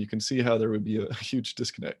working, you can see how there would be a huge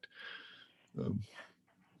disconnect.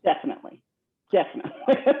 Definitely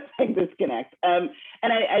a disconnect. And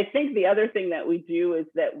I think the other thing that we do is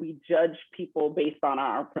that we judge people based on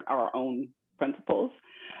our own principles,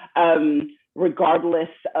 regardless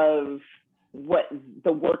of what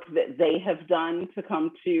the work that they have done to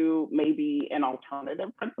come to maybe an alternative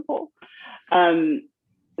principle. And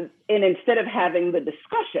instead of having the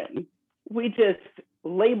discussion, we just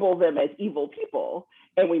label them as evil people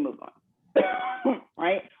and we move on.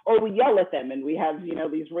 Right? Or we yell at them and we have,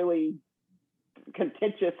 these really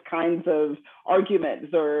contentious kinds of arguments,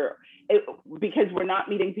 because we're not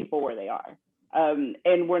meeting people where they are. And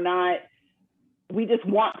we just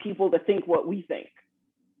want people to think what we think.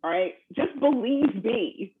 All right, just believe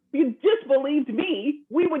me. If you just believed me,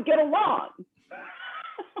 we would get along.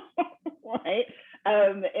 Right?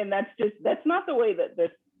 And that's not the way that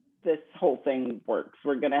this whole thing works.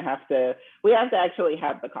 We have to actually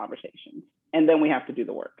have the conversations, and then we have to do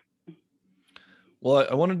the work. Well,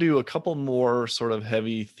 I want to do a couple more sort of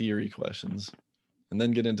heavy theory questions and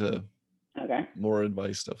then get into more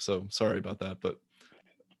advice stuff. So sorry about that, but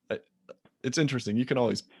it's interesting. You can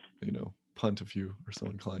always, punt if you are so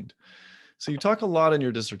inclined. So you talk a lot in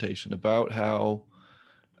your dissertation about how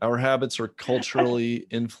our habits are culturally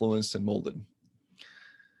influenced and molded.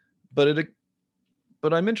 But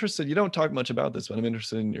I'm interested, you don't talk much about this, but I'm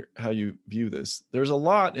interested in how you view this. There's a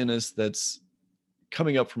lot in us that's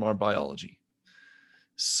coming up from our biology.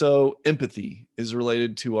 So empathy is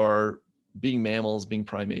related to our being mammals, being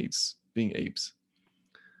primates, being apes.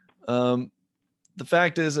 The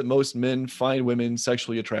fact is that most men find women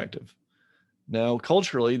sexually attractive. Now,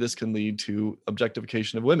 culturally, this can lead to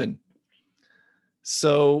objectification of women.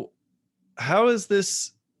 So how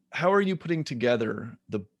are you putting together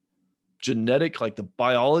the genetic, like the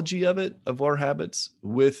biology of our habits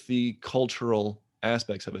with the cultural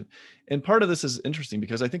aspects of it? And part of this is interesting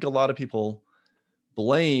because I think a lot of people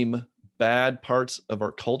blame bad parts of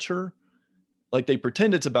our culture. Like they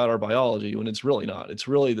pretend it's about our biology when it's really not. It's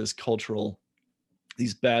really these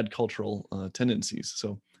bad cultural tendencies.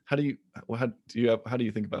 So how do you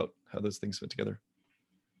think about how those things fit together?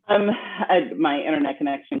 My internet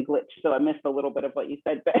connection glitched, so I missed a little bit of what you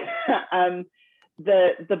said. But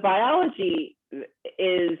the biology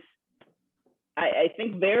is, I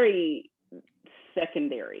think, very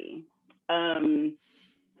secondary.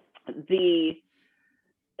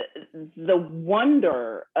 The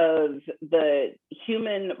wonder of the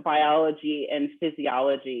human biology and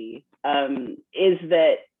physiology is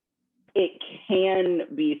that it can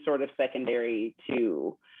be sort of secondary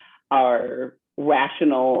to our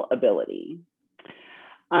rational ability.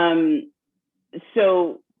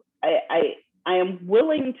 So I am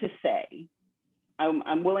willing to say,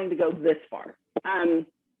 I'm willing to go this far,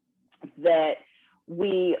 that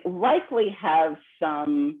we likely have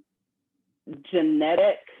some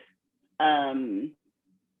genetic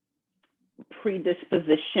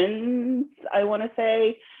predispositions, I want to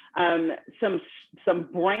say, some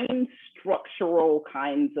brain structural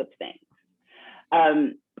kinds of things.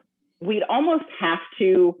 We'd almost have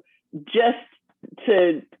to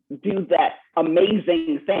do that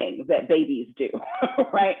amazing thing that babies do,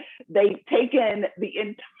 right? They take in the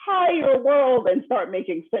entire world and start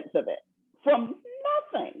making sense of it from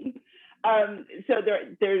nothing. So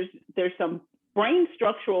there's some brain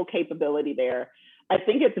structural capability there. I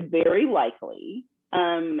think it's very likely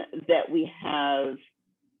that we have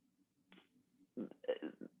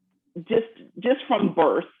just from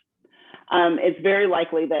birth. It's very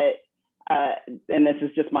likely that, and this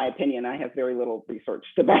is just my opinion, I have very little research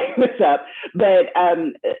to back this up, but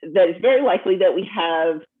that it's very likely that we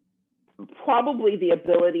have probably the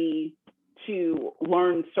ability to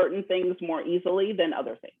learn certain things more easily than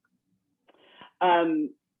other things.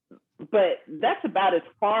 But that's about as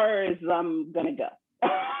far as I'm going to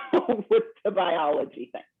go with the biology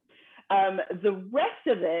thing. The rest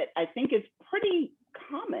of it, I think, is pretty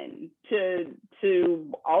common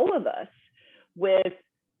to all of us with,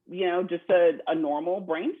 just a normal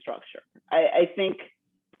brain structure. I think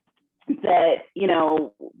that,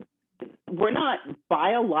 we're not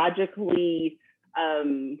biologically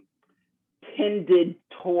tended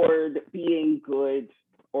toward being good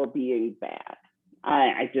or being bad.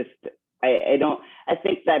 I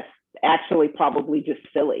think that's actually probably just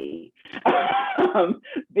silly,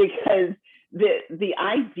 because the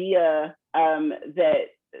idea that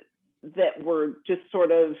we're just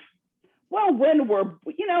sort of, well, when we're,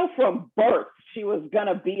 from birth, she was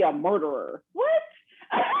gonna be a murderer. What?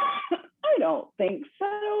 I don't think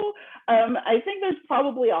so. I think there's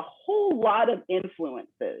probably a whole lot of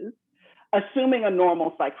influences, assuming a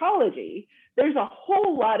normal psychology. There's a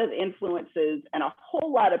whole lot of influences and a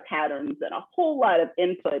whole lot of patterns and a whole lot of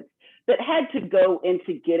inputs that had to go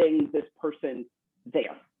into getting this person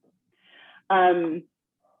there.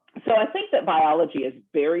 So I think that biology is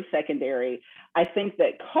very secondary. I think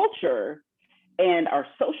that culture and our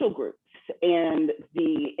social groups and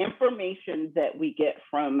the information that we get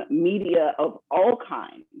from media of all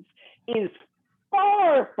kinds is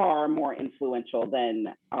far, far more influential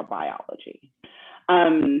than our biology.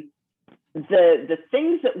 The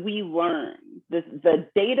things that we learn, the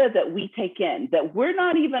data that we take in, that we're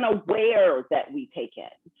not even aware that we take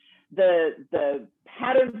in, the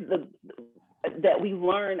patterns that we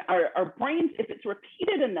learn, our brains, if it's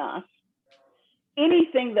repeated enough,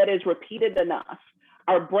 anything that is repeated enough,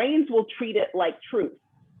 our brains will treat it like truth.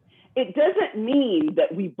 It doesn't mean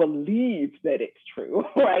that we believe that it's true,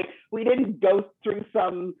 right? We didn't go through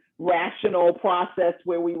some rational process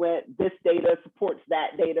where we went, this data supports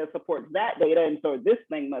that data, and so this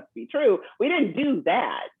thing must be true. We didn't do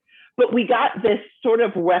that, but we got this sort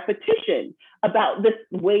of repetition about this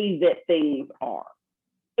way that things are.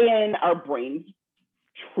 And our brains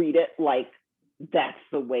treat it like that's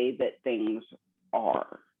the way that things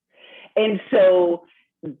are. And so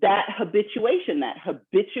that habituation, that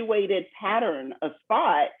habituated pattern of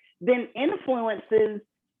thought then influences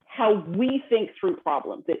how we think through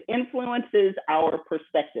problems. It influences our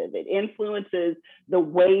perspective. It influences the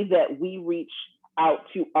way that we reach out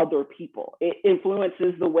to other people. It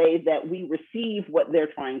influences the way that we receive what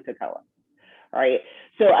they're trying to tell us, right?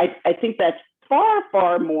 So I think that's far,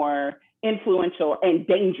 far more influential and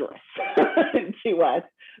dangerous to us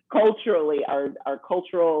culturally. Our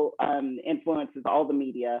cultural influences, all the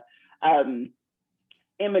media,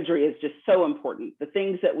 imagery is just so important. The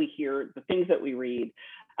things that we hear, the things that we read,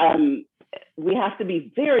 we have to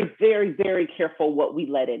be very, very, very careful what we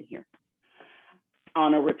let in here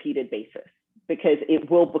on a repeated basis, because it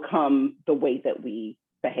will become the way that we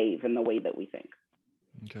behave and the way that we think.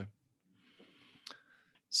 Okay.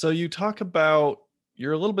 So you talk about,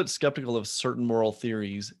 you're a little bit skeptical of certain moral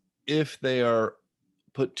theories if they are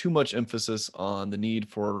put too much emphasis on the need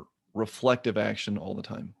for reflective action all the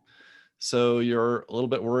time. So you're a little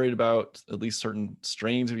bit worried about at least certain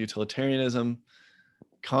strains of utilitarianism,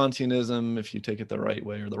 Kantianism, if you take it the right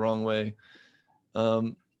way or the wrong way.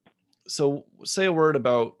 So say a word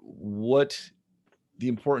about what the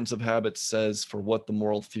importance of habits says for what the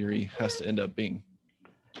moral theory has to end up being.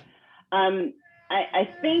 I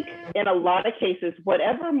think in a lot of cases,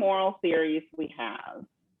 whatever moral theories we have,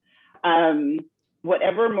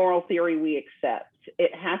 whatever moral theory we accept,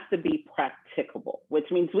 it has to be practicable,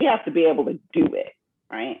 which means we have to be able to do it,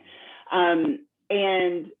 right? And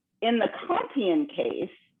in the Kantian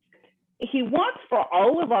case, he wants for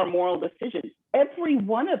all of our moral decisions, every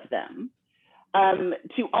one of them,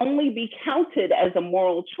 to only be counted as a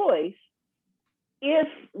moral choice if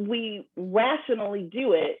we rationally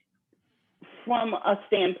do it from a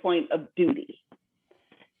standpoint of duty.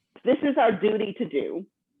 This is our duty to do,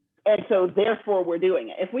 and so therefore we're doing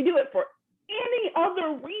it. If we do it for any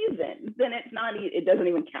other reason, then it doesn't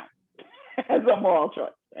even count as a moral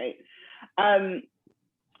choice, right?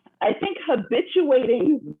 I think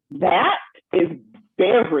habituating that is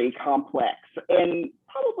very complex and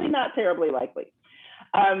probably not terribly likely.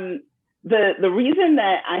 The reason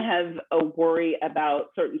that I have a worry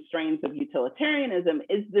about certain strains of utilitarianism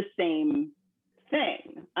is the same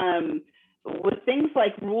thing. With things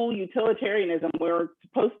like rule utilitarianism, we're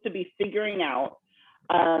supposed to be figuring out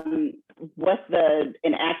what's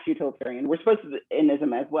in Act Utilitarian, we're supposed to, in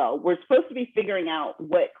ism as well, we're supposed to be figuring out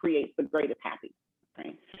what creates the greatest happiness,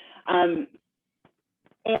 right? And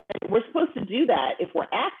we're supposed to do that if we're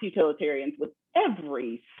Act Utilitarians with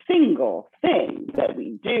every single thing that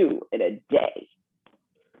we do in a day.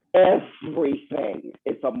 Everything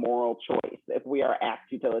is a moral choice if we are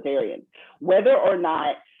Act Utilitarians. Whether or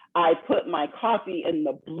not I put my coffee in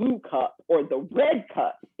the blue cup or the red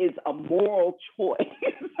cup is a moral choice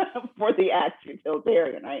for the Act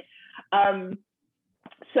Utilitarian, right?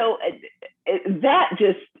 So that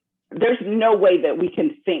just, there's no way that we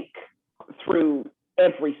can think through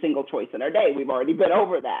every single choice in our day. We've already been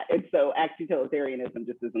over that. And so act utilitarianism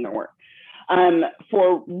just isn't gonna work.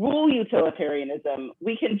 For rule utilitarianism,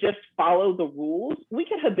 we can just follow the rules. We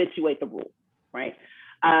can habituate the rules, right?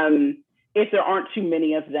 If there aren't too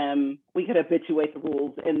many of them, we could habituate the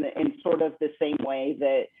rules in sort of the same way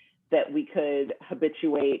that we could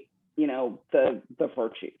habituate, the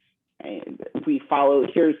virtues. Right? We follow,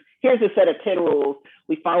 here's a set of 10 rules.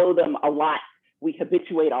 We follow them a lot. We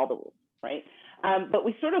habituate all the rules, right? But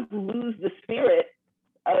we sort of lose the spirit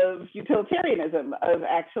of utilitarianism, of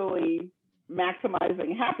actually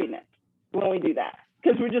maximizing happiness when we do that,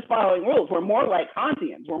 because we're just following rules. We're more like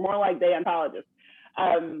Kantians. We're more like deontologists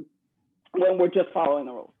when we're just following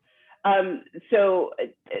the rules. So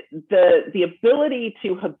the ability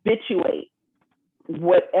to habituate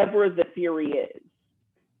whatever the theory is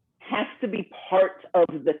has to be part of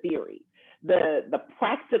the theory. The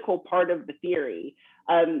practical part of the theory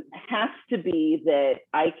has to be that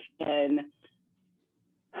I can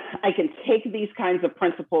take these kinds of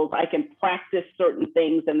principles, I can practice certain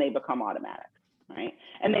things, and they become automatic, right?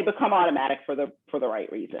 And they become automatic for the right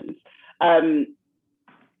reasons.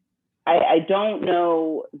 I don't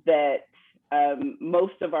know that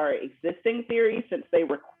most of our existing theories, since they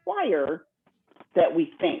require that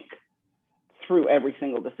we think through every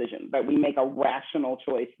single decision, that we make a rational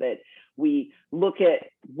choice, that we look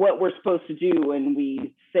at what we're supposed to do and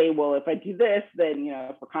we say, well, if I do this, then,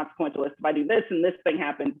 if we're consequentialist, if I do this and this thing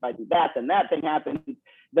happens, if I do that, then that thing happens,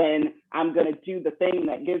 then I'm going to do the thing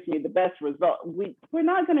that gives me the best result. We're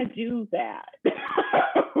not going to do that,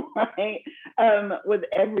 right? With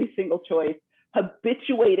every single choice,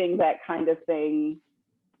 habituating that kind of thing,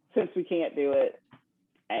 since we can't do it,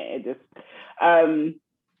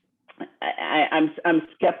 I'm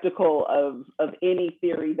skeptical of any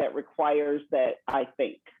theory that requires that I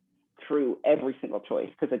think through every single choice,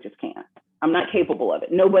 because I just can't. I'm not capable of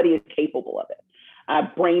it. Nobody is capable of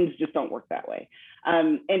it. Brains just don't work that way.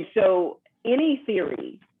 And so any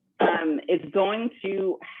theory is going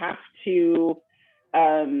to have to,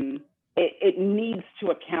 it needs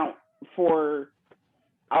to account for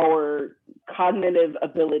our cognitive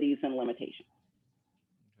abilities and limitations,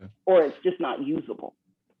 or it's just not usable.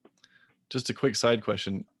 Just a quick side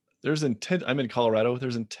question. I'm in Colorado.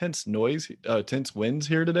 There's intense noise, intense winds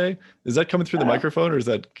here today. Is that coming through the microphone, or is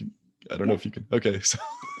that, I don't know if you can, okay. So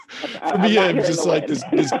for me, I'm just like this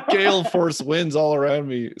gale force winds all around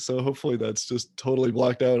me. So hopefully that's just totally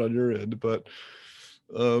blocked out on your end, but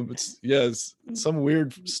it's some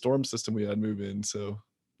weird storm system we had move in. So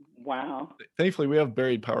wow. Thankfully we have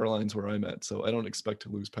buried power lines where I'm at, so I don't expect to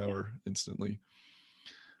lose power instantly.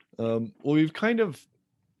 Well, we've kind of,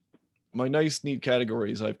 my nice, neat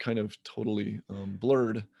categories I've kind of totally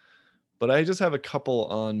blurred, but I just have a couple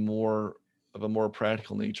on more of a more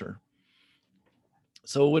practical nature.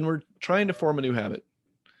 So when we're trying to form a new habit,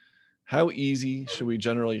 how easy should we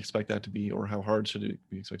generally expect that to be, or how hard should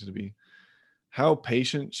we expect it to be? How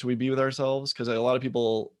patient should we be with ourselves? Because a lot of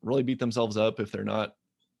people really beat themselves up if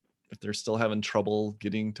they're still having trouble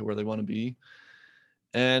getting to where they want to be.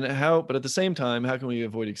 And but at the same time, how can we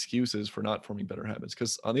avoid excuses for not forming better habits?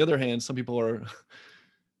 Because on the other hand, some people are,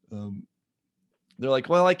 they're like,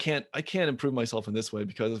 well, I can't improve myself in this way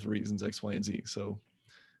because of reasons X, Y, and Z. So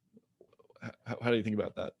how do you think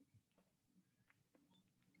about that?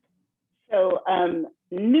 So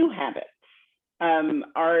new habits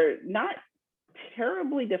are not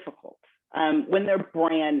terribly difficult when they're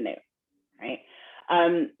brand new, right?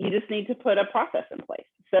 You just need to put a process in place.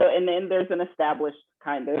 So, and then there's an established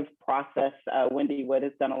kind of process. Wendy Wood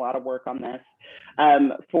has done a lot of work on this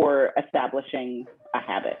for establishing a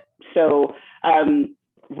habit. So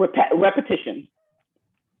repetition,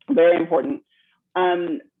 very important.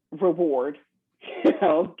 Reward,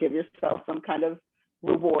 give yourself some kind of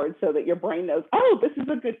reward so that your brain knows, oh, this is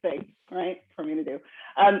a good thing, right, for me to do.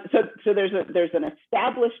 So there's an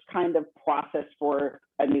established kind of process for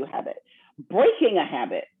a new habit. Breaking a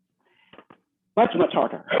habit, much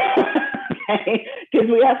harder, okay? Because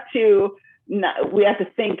we have to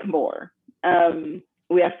think more.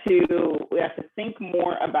 We have to think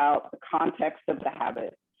more about the context of the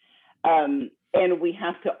habit, and we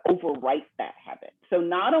have to overwrite that habit. So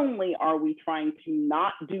not only are we trying to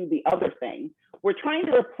not do the other thing, we're trying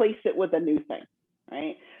to replace it with a new thing,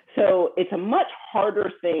 right? So it's a much harder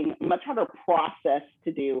thing, much harder process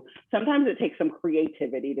to do. Sometimes it takes some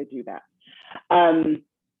creativity to do that.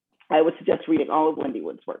 I would suggest reading all of Wendy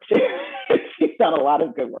Wood's work. She's done a lot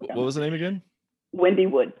of good work. What was the name again? Wendy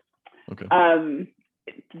Wood. Okay.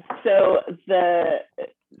 So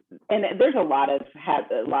and there's a lot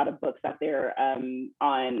of books out there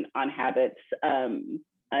on habits.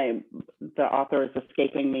 the author is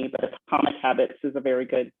escaping me, but Atomic Habits is a very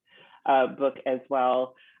good book as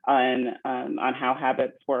well on how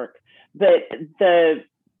habits work. But the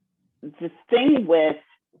thing with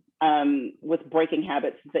breaking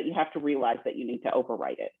habits is that you have to realize that you need to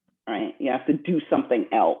overwrite it, right? You have to do something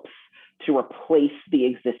else to replace the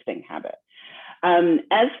existing habit.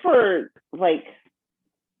 As for like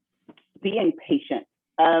being patient,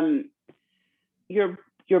 your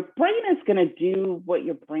brain is going to do what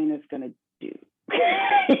your brain is going to do.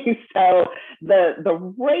 So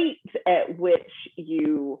the rate at which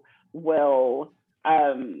you will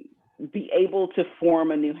be able to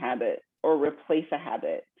form a new habit or replace a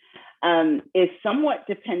habit is somewhat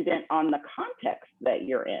dependent on the context that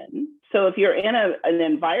you're in. So if you're in an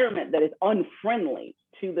environment that is unfriendly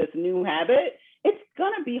to this new habit, it's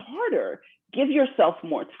going to be harder. Give yourself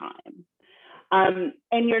more time.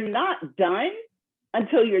 And you're not done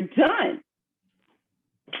until you're done.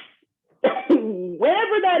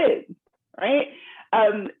 Whenever that is, right?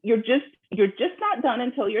 You're just not done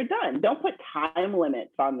until you're done. Don't put time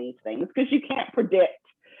limits on these things because you can't predict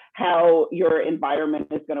how your environment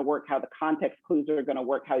is going to work, how the context clues are going to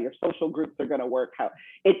work, how your social groups are going to work, how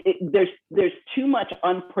there's too much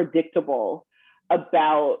unpredictable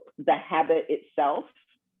about the habit itself.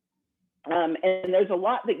 And there's a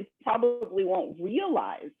lot that you probably won't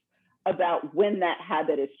realize about when that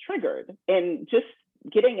habit is triggered. And just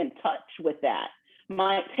getting in touch with that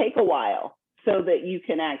might take a while so that you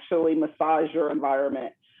can actually massage your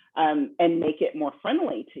environment and make it more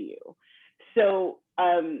friendly to you. So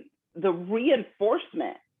the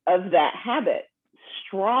reinforcement of that habit,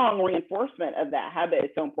 strong reinforcement of that habit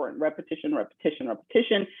is so important. Repetition, repetition,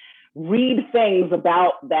 repetition. Read things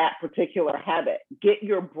about that particular habit. Get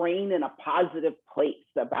your brain in a positive place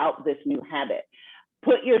about this new habit.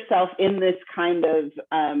 Put yourself in this kind of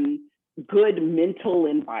good mental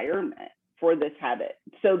environment for this habit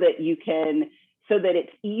so that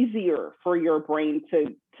it's easier for your brain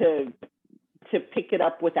to pick it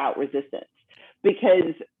up without resistance.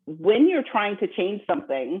 Because when you're trying to change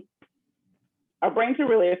something, our brains are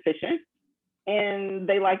really efficient and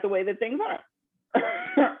they like the way that things are.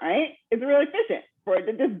 Right? It's really efficient for it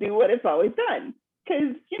to just do what it's always done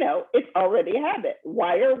because, it's already a habit.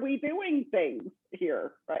 Why are we doing things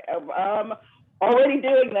here? Right? Already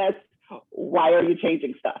doing this. Why are you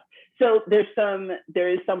changing stuff? So there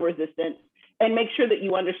is some resistance, and make sure that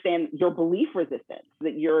you understand your belief resistance,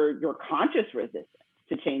 that your conscious resistance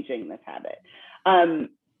to changing this habit.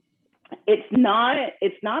 It's not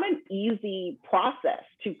an easy process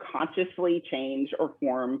to consciously change or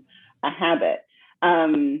form a habit.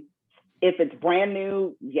 If it's brand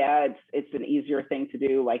new, yeah, it's an easier thing to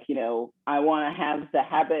do. Like, I want to have the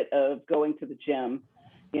habit of going to the gym,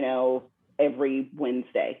 every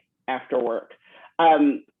Wednesday after work.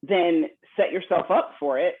 Then set yourself up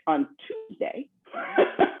for it on Tuesday,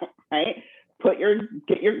 right?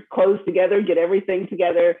 Get your clothes together, get everything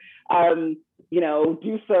together,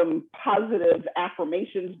 do some positive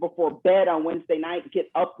affirmations before bed on Wednesday night, get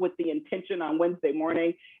up with the intention on Wednesday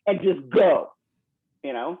morning and just go,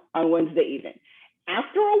 on Wednesday evening.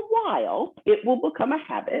 After a while, it will become a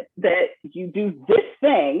habit that you do this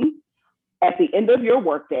thing at the end of your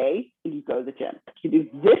workday and you go to the gym. You do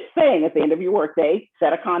this thing at the end of your workday,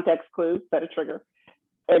 set a context clue, set a trigger,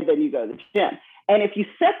 and then you go to the gym. And if you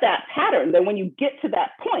set that pattern, then when you get to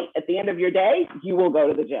that point at the end of your day, you will go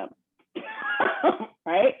to the gym,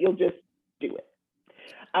 right? You'll just do it.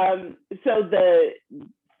 So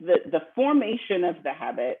the formation of the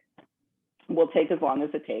habit will take as long as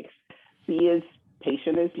it takes. Be as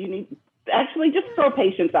patient as you need. Actually, just throw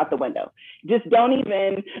patience out the window. Just don't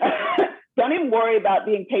even worry about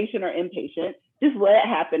being patient or impatient. Just let it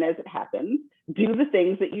happen as it happens. Do the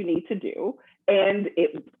things that you need to do, and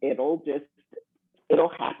it'll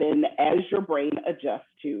happen as your brain adjusts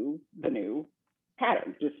to the new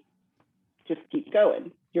pattern. Just keep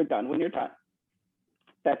going. You're done when you're done.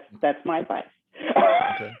 That's my advice.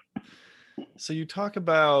 Okay. So you talk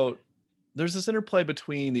about there's this interplay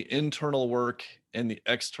between the internal work and the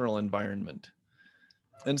external environment.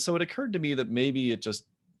 And so it occurred to me that maybe it just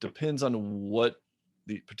depends on what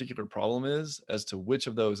the particular problem is as to which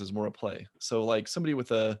of those is more at play. So like somebody with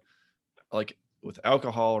with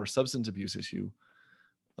alcohol or substance abuse issue,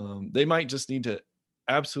 they might just need to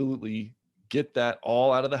absolutely get that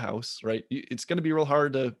all out of the house, right? It's going to be real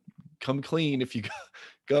hard to come clean if you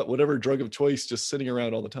got whatever drug of choice just sitting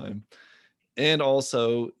around all the time. And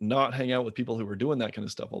also not hang out with people who are doing that kind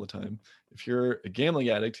of stuff all the time. If you're a gambling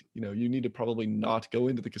addict, you need to probably not go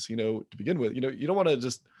into the casino to begin with. You don't want to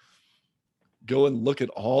just go and look at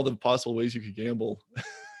all the possible ways you could gamble.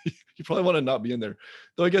 you probably want to not be in there.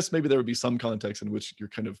 Though I guess maybe there would be some context in which you're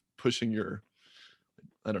kind of pushing your,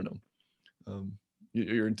 I don't know.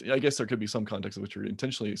 I guess there could be some context in which you're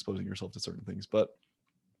intentionally exposing yourself to certain things, but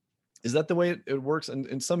is that the way it works? And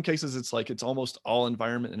in some cases, it's like it's almost all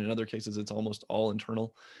environment, and in other cases, it's almost all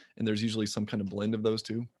internal. And there's usually some kind of blend of those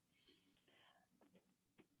two.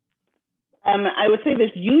 I would say there's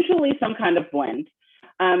usually some kind of blend.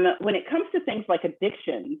 When it comes to things like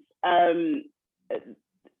addictions,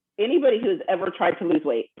 anybody who's ever tried to lose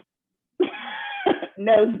weight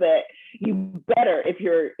knows that you better, if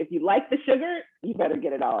you like the sugar, you better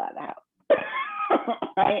get it all out of the house.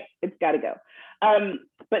 Right? It's got to go.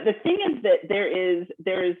 But the thing is that there is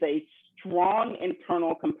a strong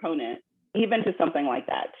internal component, even to something like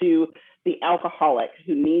that, to the alcoholic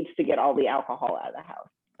who needs to get all the alcohol out of the house,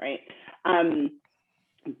 right?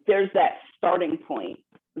 There's that starting point,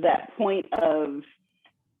 that point of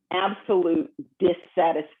absolute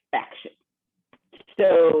dissatisfaction.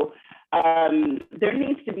 So there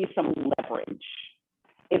needs to be some leverage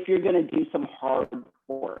if you're going to do some hard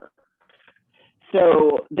work.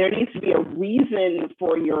 So there needs to be a reason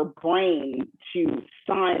for your brain to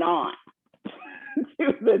sign on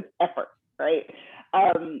to this effort, right?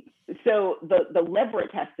 So the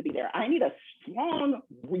leverage has to be there. I need a strong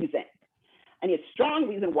reason. I need a strong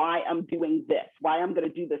reason why I'm doing this, why I'm going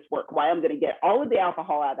to do this work, why I'm going to get all of the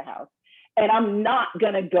alcohol out of the house, and I'm not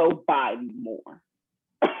going to go buy more,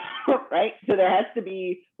 right? So there has to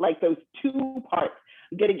be like those two parts.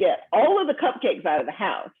 I'm going to get all of the cupcakes out of the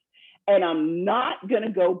house, and I'm not going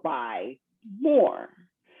to go buy more.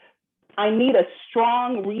 I need a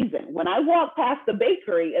strong reason. When I walk past the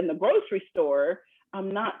bakery in the grocery store,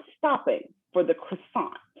 I'm not stopping for the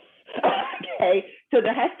croissants. Okay, so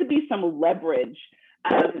there has to be some leverage,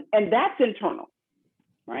 and that's internal,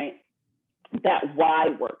 right? That why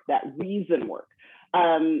work, that reason work.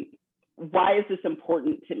 Why is this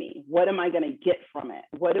important to me? What am I going to get from it?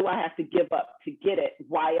 What do I have to give up to get it?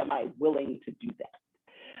 Why am I willing to do that?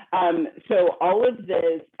 So all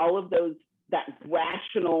of those, that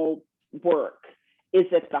rational work is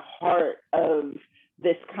at the heart of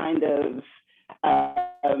this kind of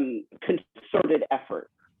concerted effort.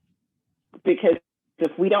 Because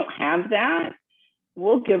if we don't have that,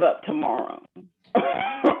 we'll give up tomorrow,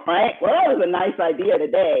 right? Well, that was a nice idea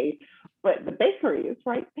today, but the bakery is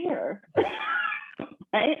right there,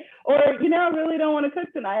 right? Or, I really don't want to cook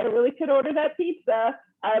tonight. I really could order that pizza.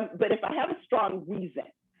 But if I have a strong reason,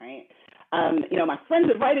 right? My friends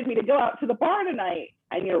invited me to go out to the bar tonight.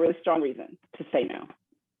 I need a really strong reason to say no.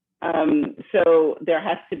 So there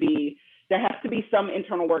has to be some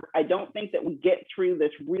internal work. I don't think that we get through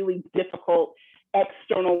this really difficult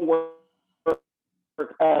external work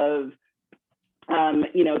of,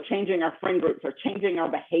 changing our friend groups or changing our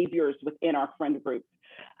behaviors within our friend groups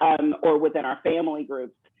or within our family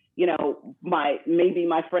groups. Maybe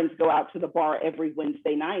my friends go out to the bar every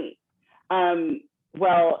Wednesday night.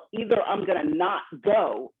 Well, either I'm going to not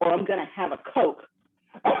go or I'm going to have a Coke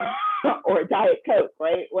or a Diet Coke,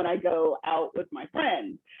 right? When I go out with my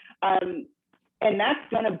friends. And that's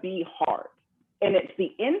going to be hard. And it's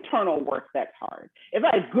the internal work that's hard. If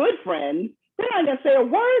I have good friends, they're not going to say a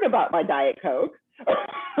word about my Diet Coke,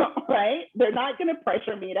 right? They're not going to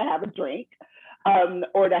pressure me to have a drink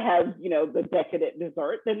or to have, the decadent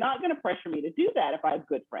dessert. They're not going to pressure me to do that if I have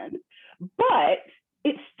good friends. But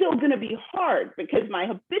it's still going to be hard because my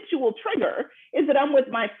habitual trigger is that I'm with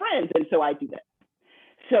my friends. And so I do that.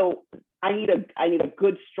 So I need a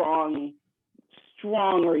good, strong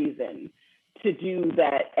reason to do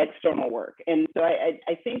that external work. And so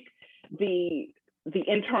I think the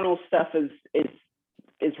internal stuff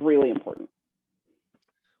is really important.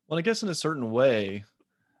 Well, I guess in a certain way,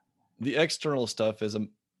 the external stuff is a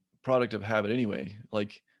product of habit anyway.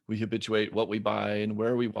 Like we habituate what we buy and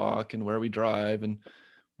where we walk and where we drive and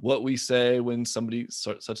what we say when somebody,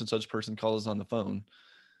 such and such person, calls us on the phone.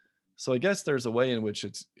 So I guess there's a way in which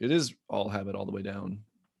it is all habit all the way down.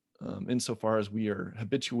 Insofar as we are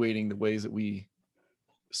habituating the ways that we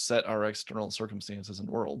set our external circumstances and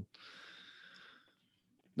world.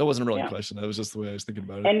 That wasn't really a question. That was just the way I was thinking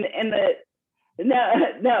about it.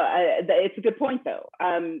 It's a good point though,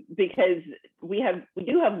 because we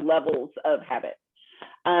do have levels of habit,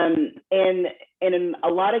 and in a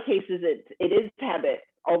lot of cases it is habit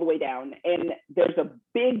all the way down, and there's a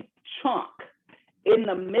big chunk in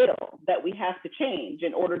the middle that we have to change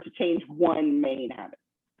in order to change one main habit.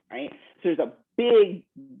 Right? So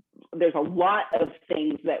there's a lot of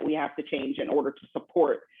things that we have to change in order to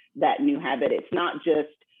support that new habit. It's not just,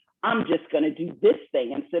 I'm just going to do this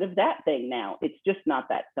thing instead of that thing now. It's just not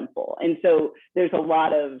that simple. And so there's a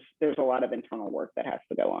lot of internal work that has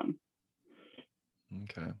to go on.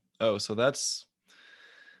 Okay. Oh, so that's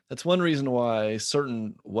one reason why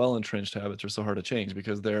certain well-entrenched habits are so hard to change,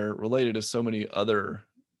 because they're related to so many other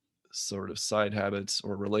sort of side habits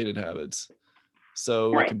or related habits.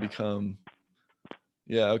 So it Right. can become,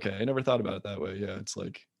 yeah, okay. I never thought about it that way. Yeah, it's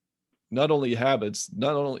like not only habits,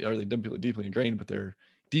 not only are they deeply ingrained, but they're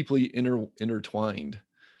deeply intertwined,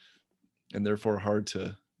 and therefore hard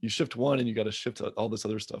to, you shift one and you got to shift all this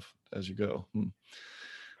other stuff as you go.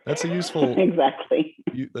 That's a useful, Exactly.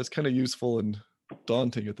 that's kind of useful and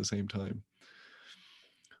daunting at the same time.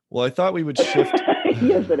 Well, I thought we would shift.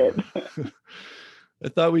 Yes, it is. I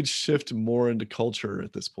thought we'd shift more into culture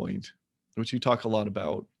at this point, which you talk a lot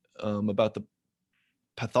about the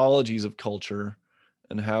pathologies of culture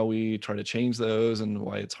and how we try to change those and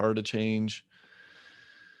why it's hard to change.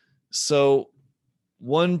 So,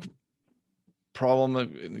 one problem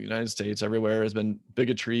in the United States, everywhere, has been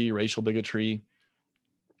bigotry, racial bigotry.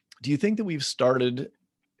 Do you think that we've started,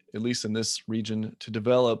 at least in this region, to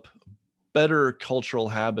develop better cultural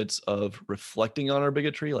habits of reflecting on our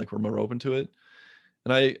bigotry, like we're more open to it?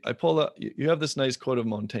 And I pulled up, you have this nice quote of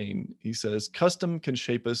Montaigne. He says, custom can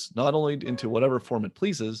shape us not only into whatever form it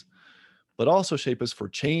pleases, but also shape us for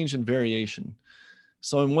change and variation.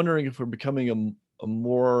 So I'm wondering if we're becoming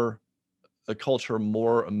a culture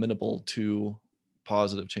more amenable to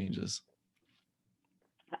positive changes.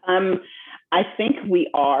 Um, I think we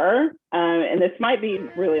are, and this might be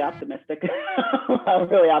really optimistic, a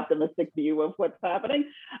really optimistic view of what's happening.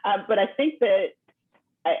 But I think that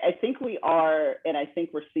I think we are, and I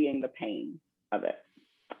think we're seeing the pain of it.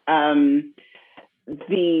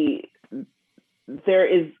 There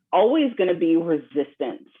is always going to be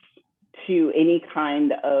resistance to any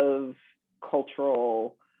kind of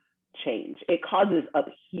cultural change. It causes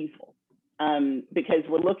upheaval because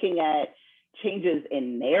we're looking at changes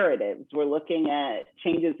in narratives. We're looking at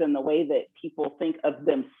changes in the way that people think of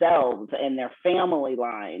themselves and their family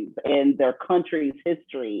lines and their country's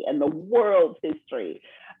history and the world's history.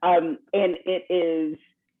 And it is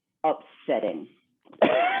upsetting.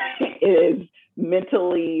 It is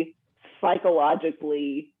mentally,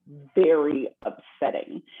 psychologically very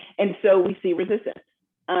upsetting. And so we see resistance.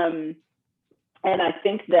 And I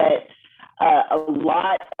think that a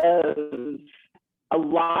lot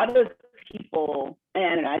of people,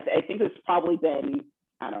 and I think it's probably been,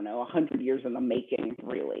 I don't know, 100 years in the making,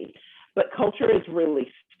 really. But culture is really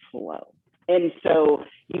slow. And so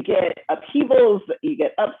you get upheavals, you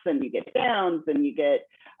get ups and you get downs, and you get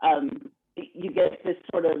this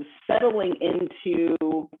sort of settling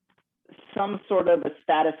into some sort of a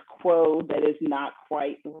status quo that is not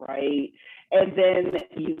quite right. And then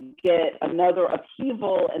you get another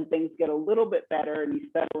upheaval and things get a little bit better and you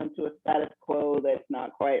settle into a status quo that's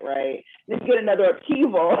not quite right. Then you get another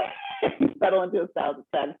upheaval and settle into a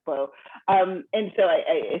status quo. And so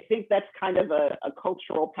I think that's kind of a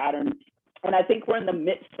cultural pattern. And I think we're in the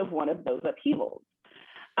midst of one of those upheavals.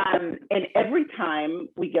 And every time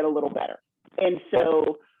we get a little better. And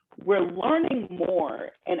so we're learning more.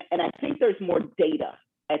 And I think there's more data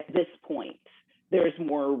at this point. There's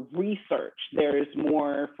more research. There's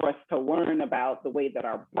more for us to learn about the way that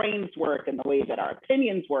our brains work and the way that our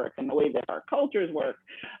opinions work and the way that our cultures work.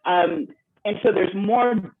 And so there's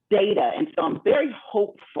more data. And so I'm very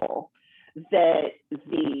hopeful that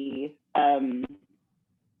the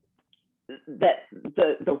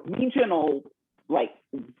regional, like,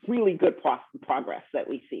 really good progress that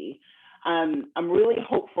we see, I'm really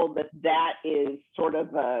hopeful that is sort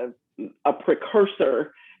of a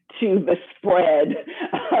precursor to the spread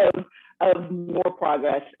of more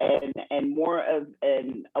progress and more of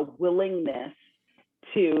a willingness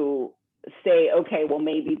to say, okay, well,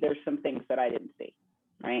 maybe there's some things that I didn't see,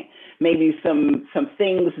 right? Maybe some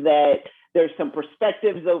things that there's some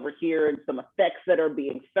perspectives over here and some effects that are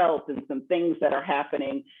being felt and some things that are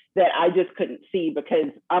happening that I just couldn't see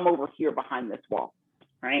because I'm over here behind this wall.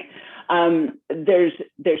 Right. There's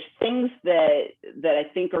things that I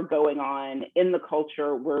think are going on in the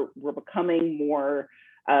culture. We're becoming more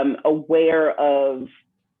aware of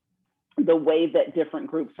the way that different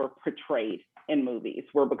groups are portrayed in movies.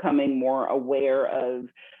 We're becoming more aware of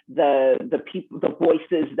the people, the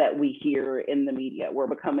voices that we hear in the media. We're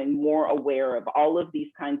becoming more aware of all of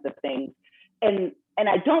these kinds of things. And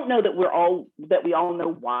I don't know that we all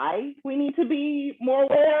know why we need to be more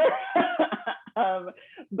aware.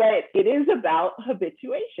 But it is about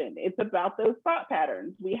habituation. It's about those thought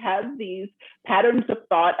patterns. We have these patterns of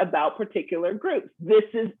thought about particular groups.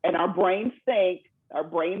 And our brains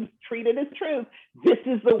treat it as truth. This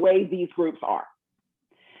is the way these groups are.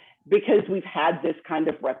 Because we've had this kind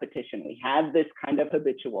of repetition. We have this kind of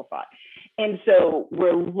habitual thought. And so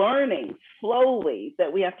we're learning slowly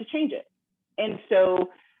that we have to change it. And so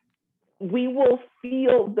we will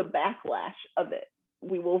feel the backlash of it.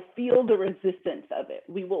 We will feel the resistance of it.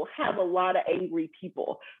 We will have a lot of angry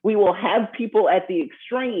people. We will have people at the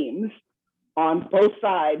extremes on both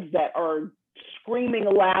sides that are screaming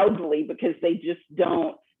loudly because they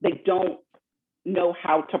don't know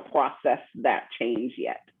how to process that change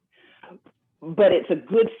yet. But it's a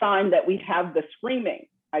good sign that we have the screaming,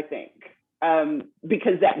 I think,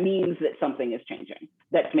 because that means that something is changing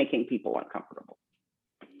that's making people uncomfortable.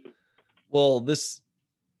 Well,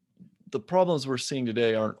 the problems we're seeing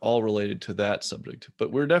today aren't all related to that subject,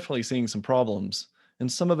 but we're definitely seeing some problems.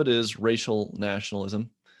 And some of it is racial nationalism.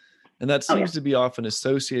 And that seems to be often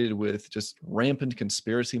associated with just rampant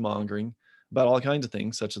conspiracy mongering about all kinds of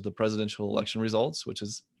things, such as the presidential election results, which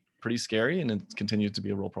is pretty scary and it continues to be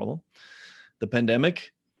a real problem. The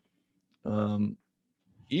pandemic,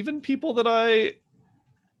 even people that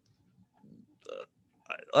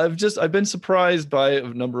I've been surprised by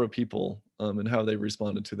a number of people and how they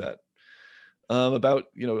responded to that. About,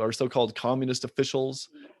 our so-called communist officials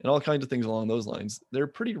and all kinds of things along those lines. They're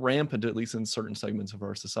pretty rampant, at least in certain segments of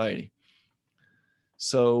our society.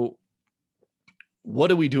 So what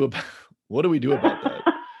do we do about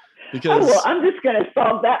that? Because I'm just going to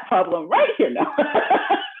solve that problem right here now.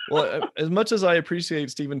 Well, as much as I appreciate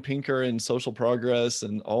Steven Pinker and social progress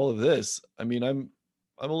and all of this, I mean, I'm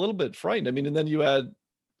a little bit frightened. I mean, and then you add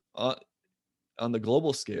on the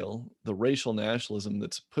global scale, the racial nationalism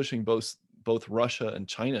that's pushing both Russia and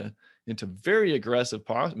China into very aggressive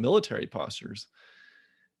military postures.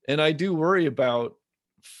 And I do worry about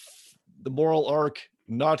the moral arc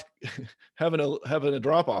not having a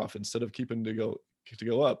drop off instead of keeping to go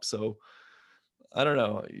up. So I don't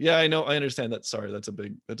know. Yeah, I know. I understand that. Sorry, that's a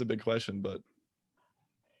big question, but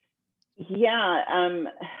yeah,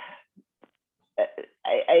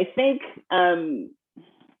 I think,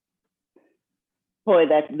 boy,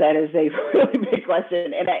 that is a really big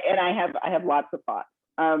question, and I have lots of thoughts.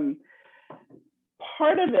 Part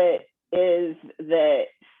of it is that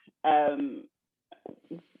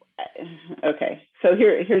okay, so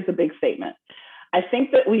here's a big statement. I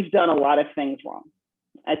think that we've done a lot of things wrong.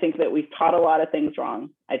 I think that we've taught a lot of things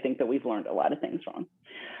wrong. I think that we've learned a lot of things wrong.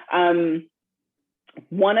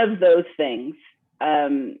 One of those things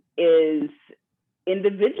is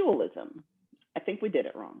individualism. I think we did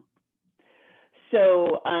it wrong.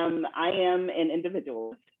 So I am an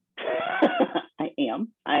individualist. I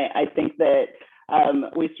am. I think that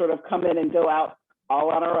we sort of come in and go out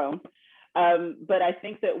all on our own. But I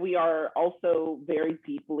think that we are also very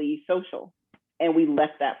deeply social, and we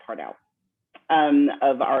left that part out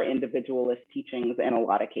of our individualist teachings in a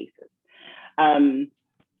lot of cases.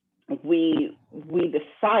 We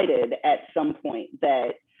decided at some point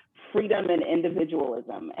that freedom and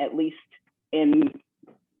individualism, at least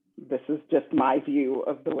this is just my view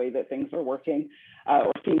of the way that things are working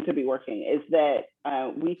or seem to be working, is that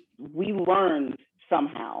we learned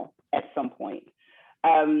somehow at some point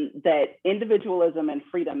that individualism and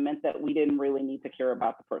freedom meant that we didn't really need to care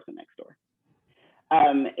about the person next door.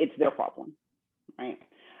 It's their problem, right?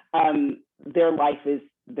 Their life is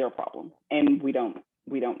their problem, and we don't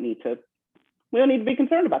need to be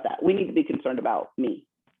concerned about that. We need to be concerned about me.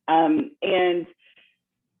 And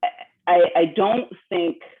I don't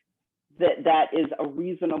think that is a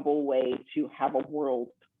reasonable way to have a world.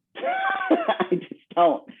 I just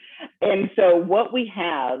don't. And so what we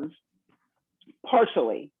have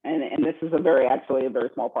partially, and this is actually a very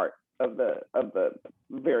small part of the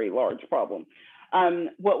very large problem.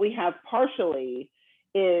 What we have partially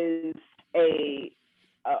is a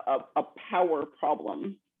power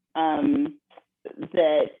problem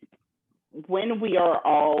that when we are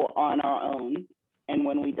all on our own, and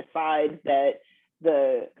when we decide that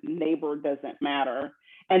the neighbor doesn't matter,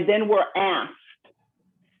 and then we're asked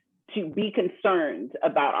to be concerned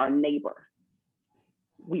about our neighbor,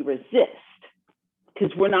 we resist,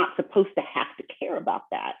 because we're not supposed to have to care about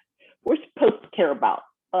that. We're supposed to care about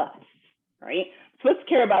us, right? We're supposed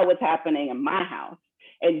to care about what's happening in my house,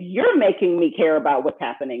 and you're making me care about what's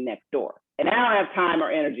happening next door. And I don't have time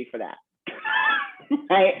or energy for that,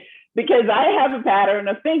 right? Because I have a pattern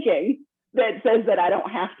of thinking that says that I don't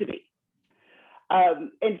have to be.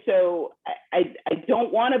 And so I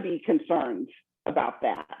don't want to be concerned about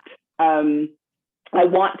that. I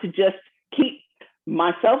want to just keep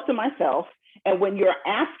myself to myself. And when you're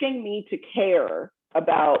asking me to care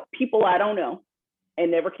about people I don't know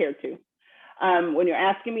and never cared to, when you're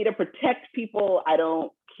asking me to protect people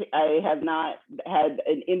I have not had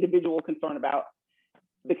an individual concern about,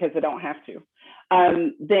 because I don't have to,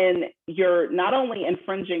 then you're not only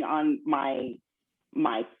infringing on my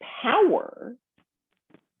power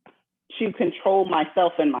to control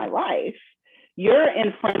myself and my life, you're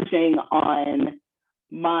infringing on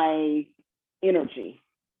my energy,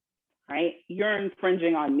 right? You're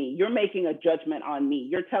infringing on me. You're making a judgment on me.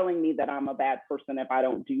 You're telling me that I'm a bad person if I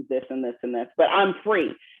don't do this and this and this, but I'm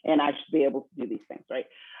free and I should be able to do these things, right?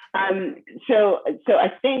 So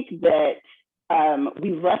I think that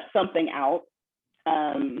we left something out,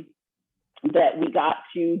 that we got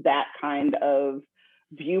to that kind of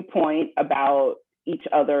viewpoint about each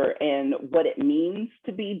other and what it means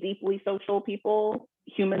to be deeply social people.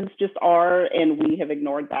 Humans just are, and we have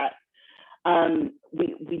ignored that.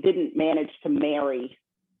 We didn't manage to marry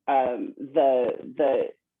the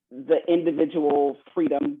individual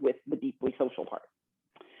freedom with the deeply social part.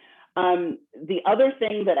 The other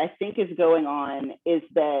thing that I think is going on is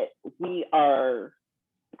that our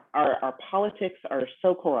politics are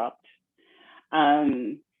so corrupt.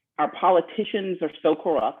 Our politicians are so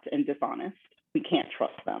corrupt and dishonest. We can't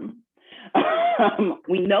trust them.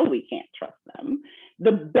 We know we can't trust them.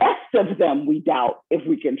 The best of them, we doubt if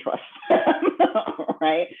we can trust them,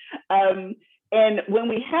 right? And when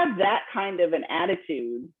we have that kind of an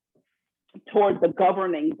attitude toward the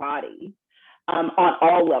governing body, on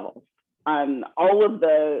all levels, all of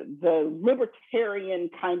the libertarian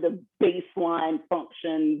kind of baseline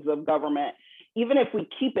functions of government, even if we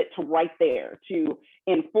keep it to right there, to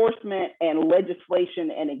enforcement and legislation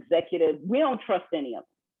and executive, we don't trust any of them,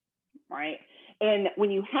 right? And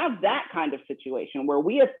when you have that kind of situation where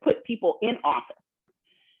we have put people in office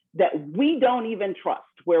that we don't even trust,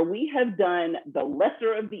 where we have done the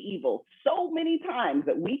lesser of the evils so many times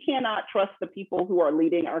that we cannot trust the people who are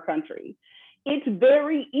leading our country, it's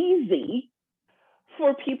very easy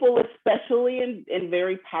for people, especially in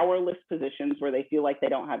very powerless positions where they feel like they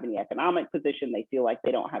don't have any economic position, they feel like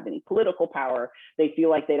they don't have any political power, they feel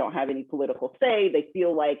like they don't have any political say, they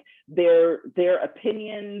feel like their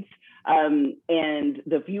opinions and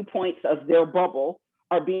the viewpoints of their bubble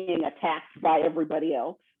are being attacked by everybody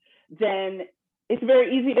else, then it's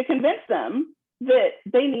very easy to convince them that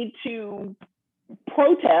they need to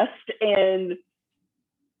protest and,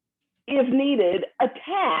 if needed,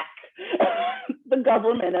 attack the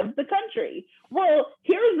government of the country. Well,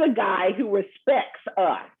 here's a guy who respects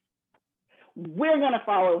us. We're going to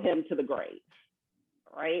follow him to the grave,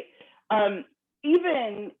 right?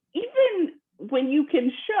 Even when you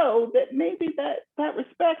can show that maybe that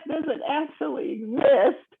respect doesn't actually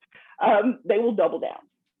exist, they will double down,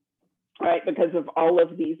 right? Because of all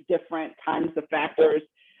of these different kinds of factors.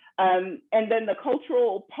 And then the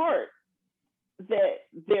cultural part, that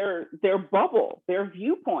their bubble, their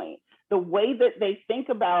viewpoint, the way that they think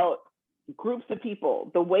about groups of people,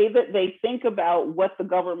 the way that they think about what the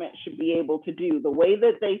government should be able to do, the way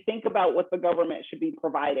that they think about what the government should be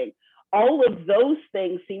providing, all of those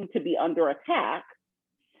things seem to be under attack,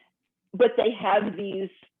 but they have these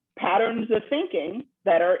patterns of thinking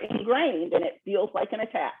that are ingrained, and it feels like an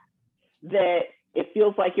attack, that it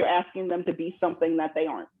feels like you're asking them to be something that they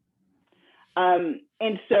aren't.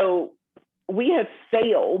 And so we have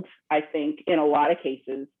failed, I think, in a lot of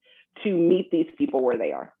cases, to meet these people where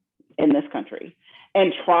they are in this country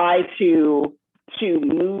and try to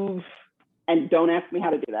move, and don't ask me how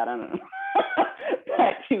to do that, I don't know,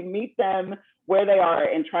 but to meet them where they are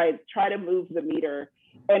and try to move the meter.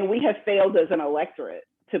 And we have failed as an electorate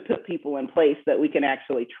to put people in place that we can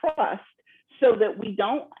actually trust, so that we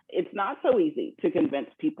don't, it's not so easy to convince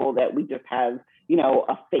people that we just have,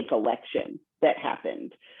 a fake election that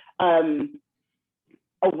happened.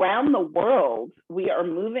 Around the world, we are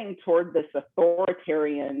moving toward this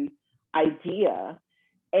authoritarian idea,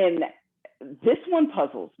 and this one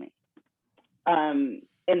puzzles me.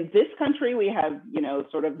 In this country, we have,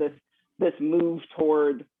 sort of this move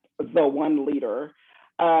toward the one leader,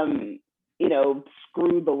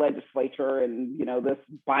 screw the legislature and, this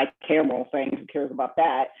bicameral thing, who cares about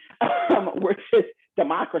that? We're just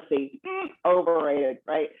democracy, overrated,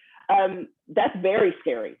 right? That's very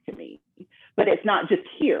scary to me. But it's not just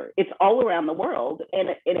here, it's all around the world. And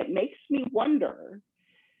it makes me wonder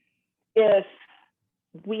if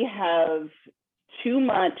we have too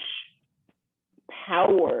much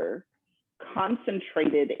power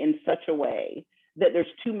concentrated in such a way that there's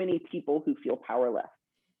too many people who feel powerless.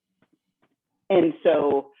 And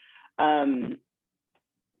so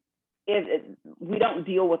we don't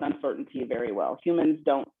deal with uncertainty very well. Humans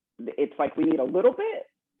don't, it's like we need a little bit,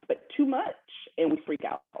 but too much, and we freak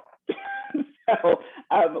out. So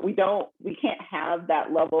we can't have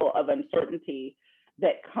that level of uncertainty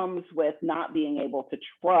that comes with not being able to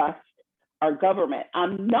trust our government.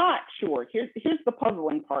 I'm not sure. Here's the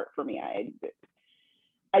puzzling part for me.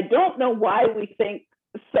 I don't know why we think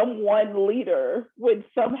some one leader would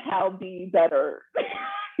somehow be better.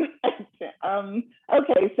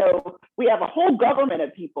 Okay, so we have a whole government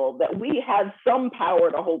of people that we have some power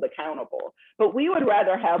to hold accountable, but we would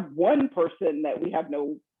rather have one person that we have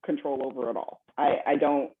no control over at all. I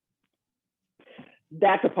don't,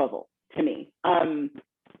 that's a puzzle to me.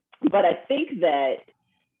 But I think that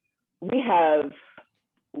we have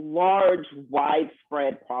large,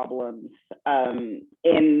 widespread problems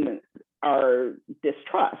in our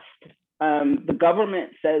distrust. The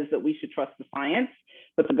government says that we should trust the science,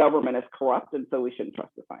 but the government is corrupt, and so we shouldn't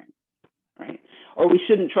trust the science, right? Or we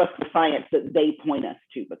shouldn't trust the science that they point us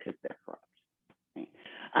to because they're corrupt, right?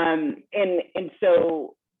 And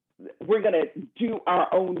so we're going to do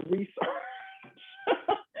our own research,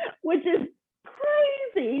 which is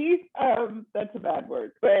crazy. That's a bad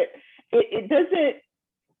word, but it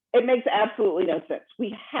makes absolutely no sense.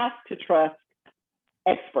 We have to trust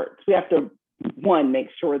experts. We have to, one, make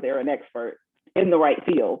sure they're an expert in the right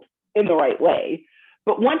field, in the right way.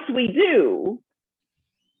 But once we do,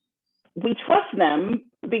 we trust them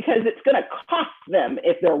because it's going to cost them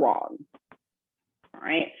if they're wrong. All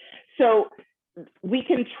right. So we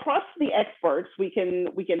can trust the experts. We can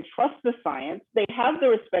trust the science. They have the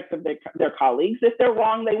respect of their colleagues. If they're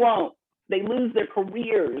wrong, they won't. They lose their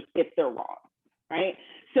careers if they're wrong. Right.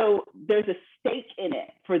 So there's a stake in it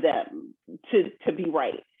for them to be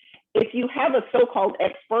right. If you have a so-called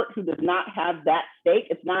expert who does not have that stake,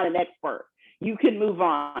 it's not an expert. You can move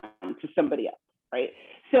on to somebody else, right?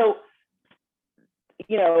 So,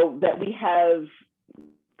 you know, that we have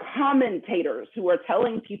commentators who are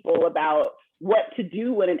telling people about what to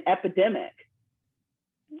do in an epidemic.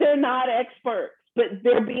 They're not experts, but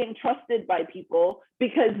they're being trusted by people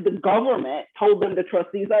because the government told them to trust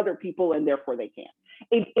these other people and therefore they can't.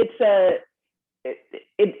 It's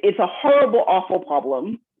a horrible, awful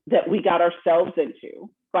problem that we got ourselves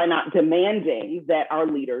into by not demanding that our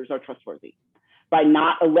leaders are trustworthy, by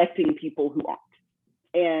not electing people who aren't.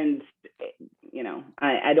 And, you know,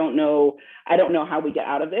 I don't know how we get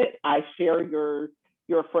out of it. I share your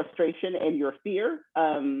frustration and your fear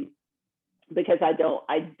because I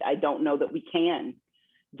don't know that we can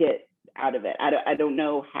get out of it. I don't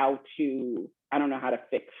know how to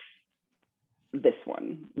fix this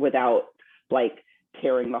one without like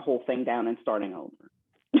tearing the whole thing down and starting over.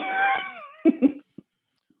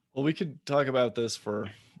 Well, we could talk about this for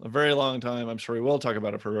a very long time. I'm sure we will talk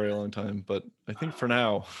about it for a very long time, but I think for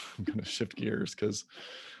now I'm going to shift gears because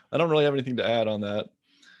I don't really have anything to add on that.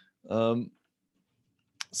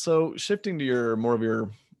 So shifting to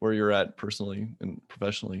where you're at personally and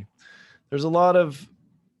professionally, there's a lot of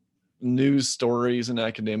news stories in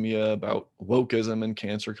academia about wokeism and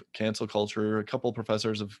cancel culture. A couple of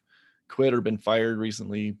professors have quit or been fired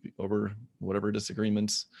recently over whatever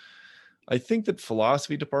disagreements. I think that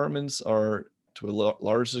philosophy departments are to a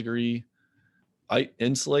large degree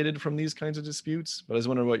insulated from these kinds of disputes, but I was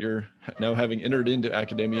wondering what you're now having entered into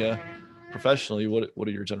academia professionally, what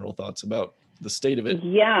are your general thoughts about the state of it?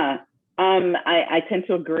 Yeah, I tend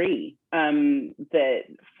to agree that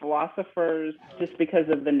philosophers, just because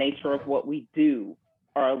of the nature of what we do,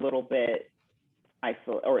 are a little bit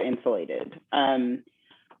insulated.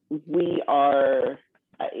 We are,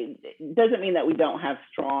 it doesn't mean that we don't have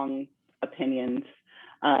strong opinions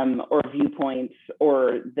or viewpoints,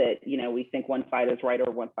 or that, you know, we think one side is right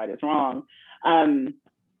or one side is wrong.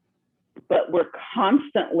 But we're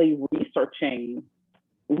constantly researching,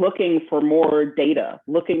 looking for more data,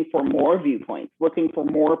 looking for more viewpoints, looking for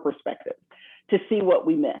more perspectives to see what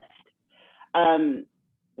we missed.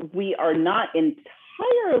 We are not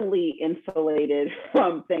entirely insulated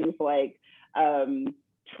from things like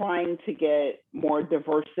trying to get more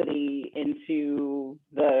diversity into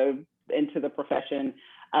the profession.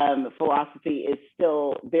 Philosophy is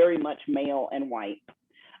still very much male and white.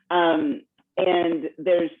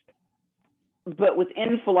 But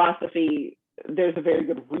within philosophy, there's a very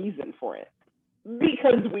good reason for it,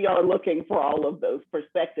 because we are looking for all of those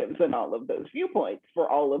perspectives and all of those viewpoints, for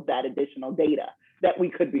all of that additional data that we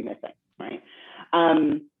could be missing, right?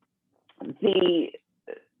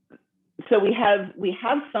 So we have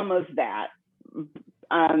some of that,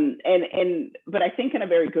 but I think in a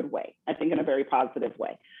very good way. I think in a very positive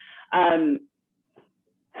way. As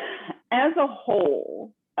a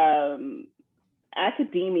whole,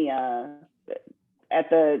 academia at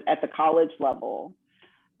the college level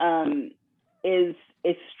is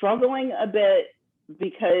struggling a bit,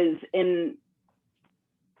 because in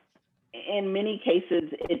many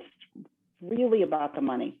cases it's really about the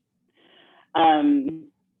money.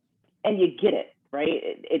 and you get it, right?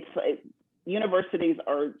 It's like universities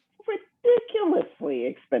are ridiculously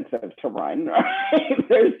expensive to run, right?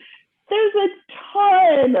 There's a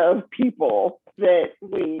ton of people that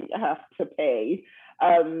we have to pay,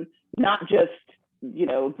 not just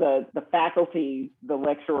the faculty, the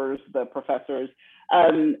lecturers, the professors,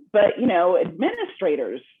 but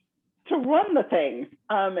administrators to run the thing,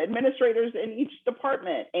 administrators in each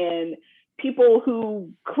department, and people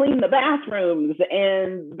who clean the bathrooms,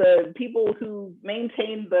 and the people who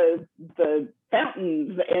maintain the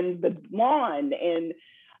fountains and the lawn, and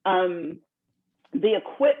the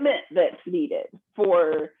equipment that's needed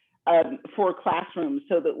for classrooms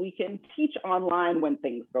so that we can teach online when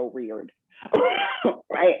things go weird.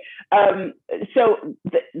 Right. So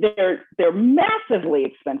they're massively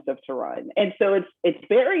expensive to run. And so it's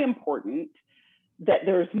very important that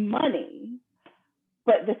there's money.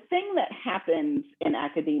 But the thing that happens in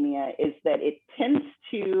academia is that it tends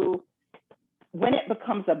to, when it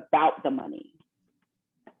becomes about the money,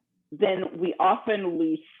 then we often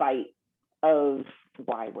lose sight of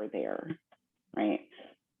why we're there, right?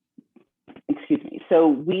 Excuse me.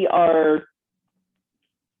 So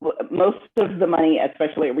most of the money,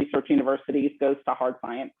 especially at research universities, goes to hard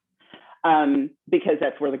science, because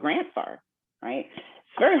that's where the grants are, right?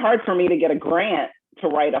 It's very hard for me to get a grant to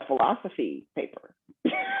write a philosophy paper,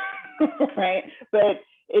 right? But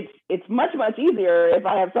it's much easier if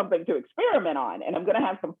I have something to experiment on, and I'm going to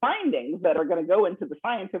have some findings that are going to go into the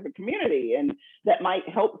scientific community, and that might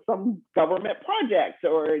help some government projects,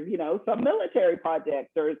 or some military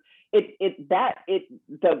projects, or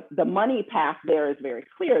the money path there is very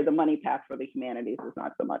clear. The money path for the humanities is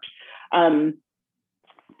not so much. As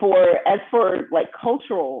for like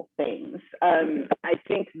cultural things, I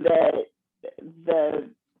think that the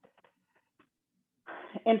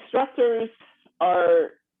instructors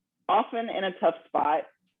are often in a tough spot,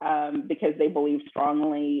 because they believe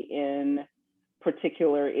strongly in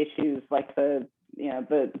particular issues, like the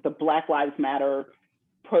Black Lives Matter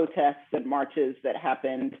protests and marches that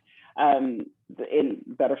happened,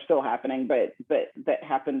 that are still happening, but that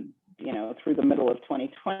happened through the middle of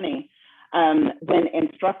 2020, when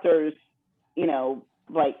instructors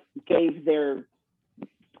gave their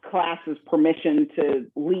classes permission to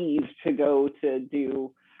leave to go to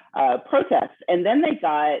do protests, and then they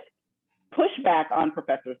got pushback on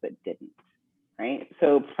professors that didn't, right?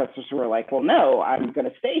 So professors were like, well, no, I'm going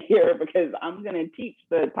to stay here because I'm going to teach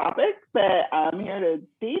the topics that I'm here to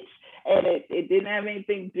teach, and it didn't have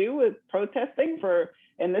anything to do with protesting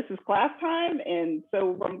and this is class time, and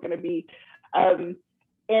so I'm going to be, and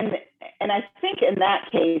I think in that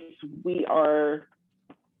case we're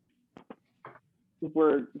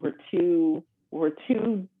too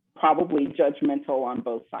probably judgmental on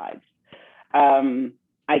both sides.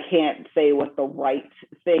 I can't say what the right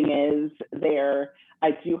thing is there.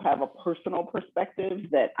 I do have a personal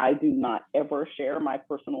perspective that I do not ever share my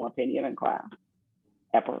personal opinion in class,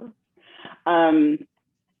 ever. Because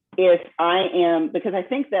I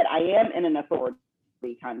think that I am in an authority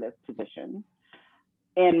kind of position,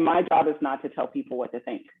 and my job is not to tell people what to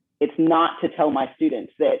think. It's not to tell my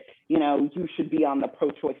students that, you should be on the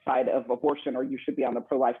pro-choice side of abortion, or you should be on the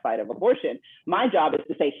pro-life side of abortion. My job is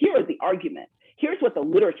to say, here is the argument. Here's what the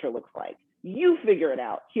literature looks like. You figure it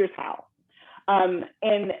out. Here's how. So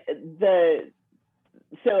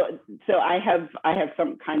I have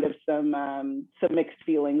some mixed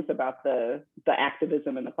feelings about the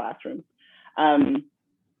activism in the classroom,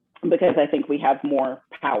 because I think we have more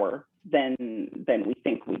power than we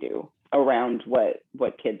think we do around what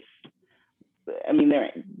kids. I mean,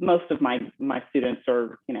 most of my students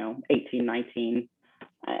are 18, 19.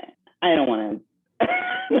 I don't want to.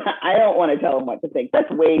 I don't want to tell them what to think.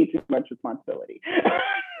 That's way too much responsibility.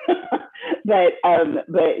 but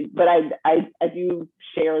I do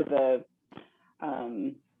share the.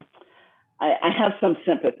 I have some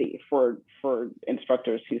sympathy for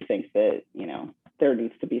instructors who think that there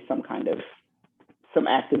needs to be some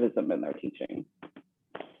activism in their teaching.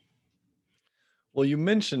 Well, you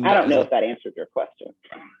mentioned. I don't know if that answered your question.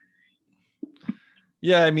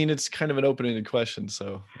 Yeah, I mean, it's kind of an open-ended question,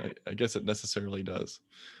 so I guess it necessarily does.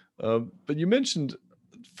 But you mentioned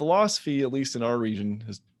philosophy, at least in our region,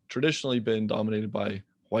 has traditionally been dominated by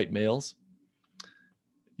white males.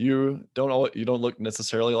 You don't look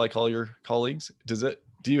necessarily like all your colleagues. Do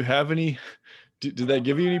you have any? Did that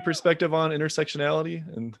give you any perspective on intersectionality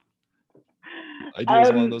and ideas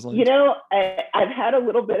along those lines? I've had a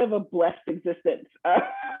little bit of a blessed existence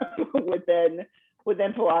within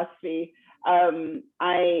philosophy. I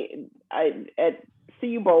at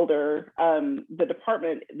CU Boulder, the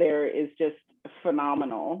department there is just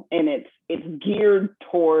phenomenal, and it's geared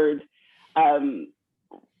toward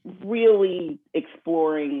really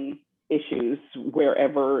exploring issues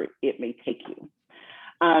wherever it may take you.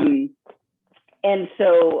 And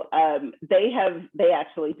so they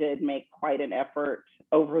actually did make quite an effort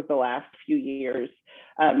over the last few years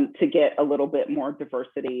to get a little bit more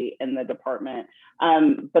diversity in the department.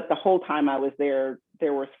 But the whole time I was there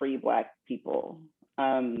were 3 Black people,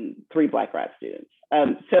 3 Black grad students.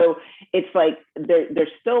 So it's like there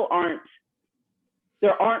still aren't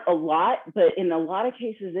a lot, but in a lot of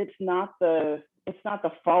cases, it's not the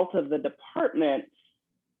fault of the department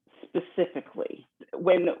specifically.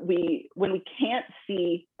 When we can't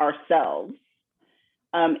see ourselves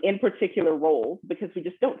in particular roles because we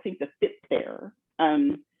just don't seem to fit there,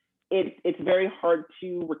 it's very hard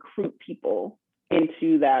to recruit people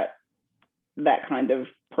into that kind of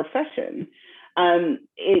profession.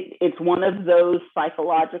 It's one of those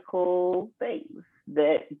psychological things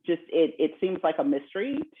that just it seems like a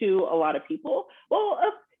mystery to a lot of people. Well,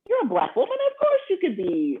 you're a Black woman, of course you could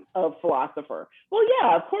be a philosopher. Well,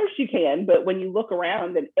 yeah, of course you can, but when you look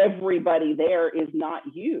around and everybody there is not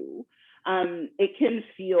you, it can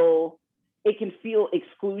feel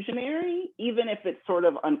exclusionary, even if it's sort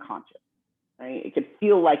of unconscious, right? It can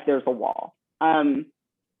feel like there's a wall. And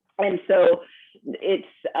so it's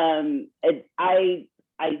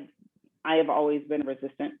I have always been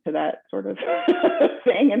resistant to that sort of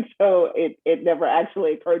thing. And so it never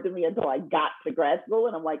actually occurred to me until I got to grad school,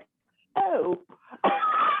 and I'm like, oh,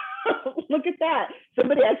 look at that.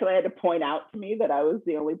 Somebody actually had to point out to me that I was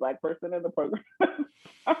the only Black person in the program.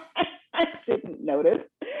 I didn't notice.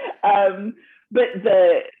 But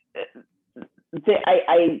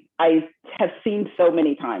I have seen so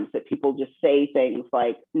many times that people just say things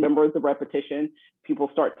like, remember the repetition? People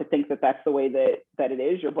start to think that that's the way that it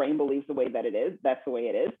is. Your brain believes the way that it is. That's the way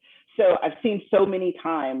it is. So I've seen so many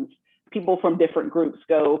times people from different groups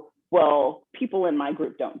go, well, people in my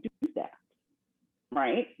group don't do that,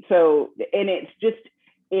 right? So, and it's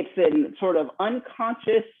in sort of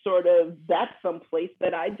unconscious sort of, that's some place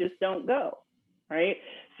that I just don't go, right?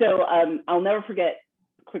 So I'll never forget,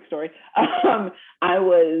 quick story. I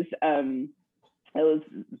was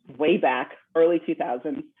way back, early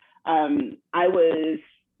 2000s.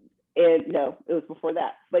 It was before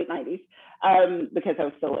that, late 90s, because I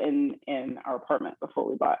was still in our apartment before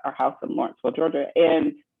we bought our house in Lawrenceville, Georgia.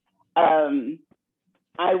 And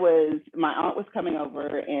my aunt was coming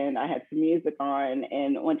over and I had some music on.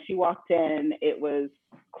 And when she walked in, it was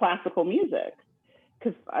classical music,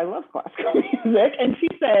 because I love classical music. And she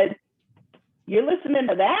said, "You're listening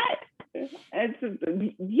to that?" And said,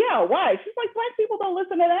 "Yeah, why?" She's like, "Black people don't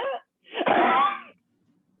listen to that."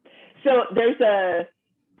 So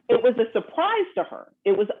it was a surprise to her.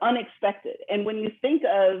 It was unexpected. And when you think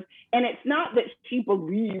of, and it's not that she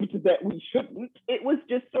believed that we shouldn't, it was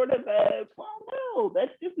just sort of well, no,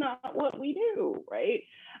 that's just not what we do, right?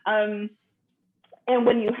 And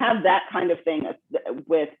when you have that kind of thing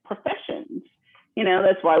with professions,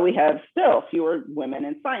 that's why we have still fewer women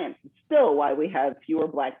in science. It's still why we have fewer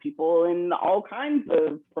Black people in all kinds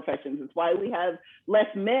of professions. It's why we have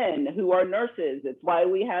less men who are nurses. It's why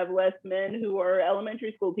we have less men who are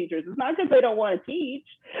elementary school teachers. It's not because they don't want to teach.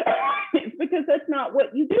 It's because that's not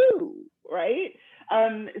what you do, right?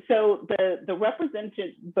 So the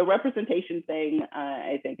representation thing,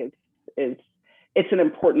 I think it's an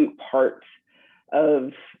important part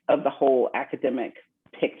of the whole academic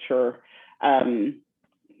picture.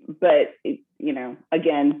 But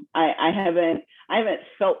again, I haven't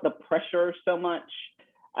felt the pressure so much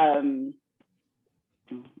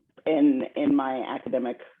in my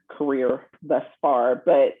academic career thus far.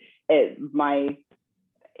 But I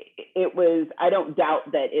don't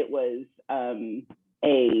doubt that it was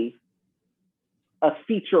a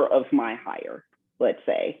feature of my hire, let's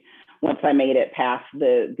say, once I made it past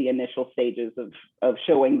the initial stages of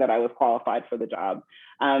showing that I was qualified for the job.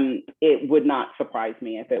 It would not surprise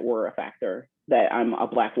me if it were a factor that I'm a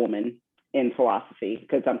Black woman in philosophy,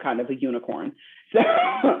 because I'm kind of a unicorn. So,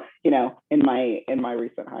 in my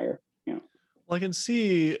recent hire. Well, I can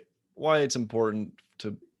see why it's important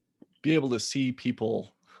to be able to see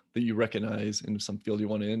people that you recognize in some field you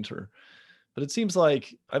want to enter. But it seems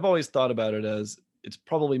like I've always thought about it as it's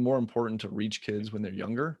probably more important to reach kids when they're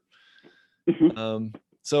younger. Mm-hmm.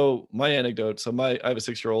 So my anecdote, I have a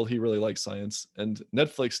 6-year-old, he really likes science, and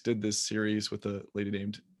Netflix did this series with a lady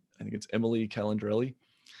named, I think it's Emily Calandrelli.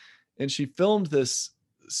 And she filmed this,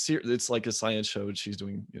 it's like a science show. She's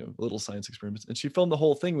doing, little science experiments. And she filmed the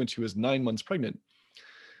whole thing when she was 9 months pregnant.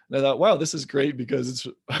 And I thought, wow, this is great because it's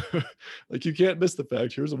like, you can't miss the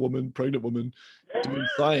fact, here's a woman, pregnant woman doing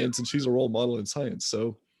science, and she's a role model in science.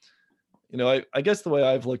 So, I guess the way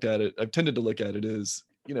I've tended to look at it is,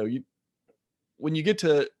 when you get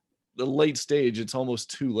to the late stage, it's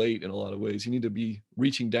almost too late in a lot of ways. You need to be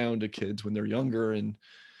reaching down to kids when they're younger and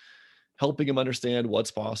helping them understand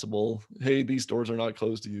what's possible. Hey, these doors are not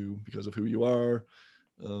closed to you because of who you are.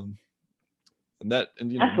 Um, and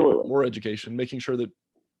Absolutely. more education, making sure that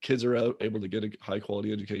kids are able to get a high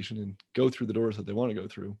quality education and go through the doors that they want to go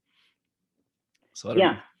through. So I don't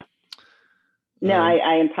know. No,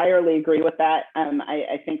 I entirely agree with that.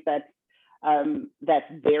 I think that's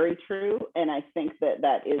very true. And I think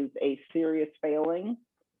that is a serious failing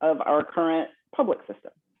of our current public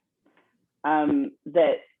system.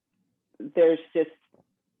 That there's just,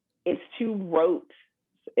 it's too rote.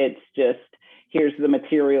 It's just, here's the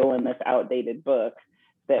material in this outdated book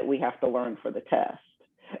that we have to learn for the test.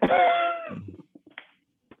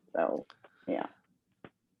 So, yeah.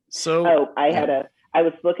 So, I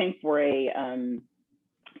was looking for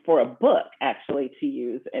a book actually to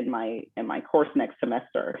use in my course next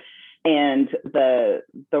semester, and the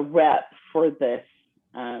rep for this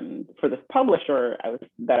publisher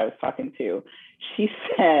that I was talking to, she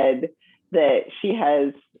said that she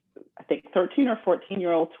has, I think, 13 or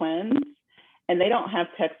 14-year-old twins, and they don't have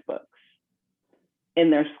textbooks in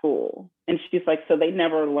their school. And she's like, so they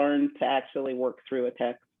never learned to actually work through a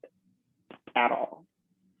text at all,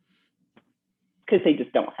 because they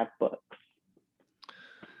just don't have books.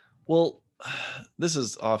 Well, this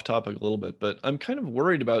is off topic a little bit, but I'm kind of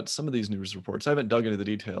worried about some of these news reports. I haven't dug into the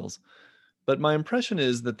details, but my impression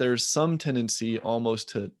is that there's some tendency almost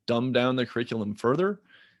to dumb down the curriculum further,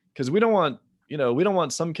 because we don't want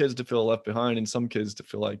some kids to feel left behind and some kids to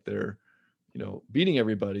feel like they're, beating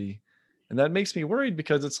everybody. And that makes me worried,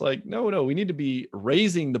 because it's like, no, we need to be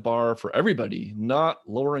raising the bar for everybody, not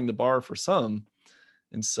lowering the bar for some.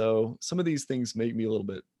 And so some of these things make me a little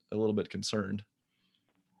bit concerned.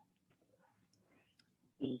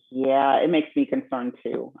 Yeah, it makes me concerned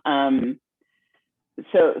too.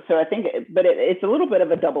 So I think, but it's a little bit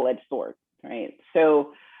of a double-edged sword, right?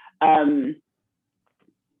 So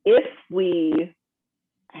if we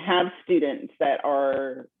have students that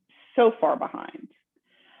are so far behind,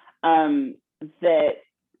 and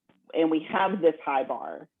we have this high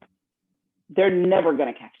bar, they're never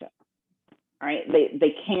going to catch up, right?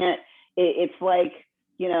 They can't. It's like,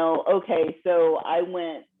 okay, so I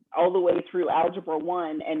went all the way through algebra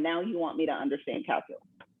 1, and now you want me to understand calculus.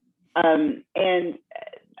 And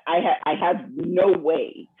I have no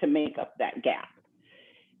way to make up that gap.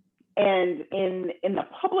 And in the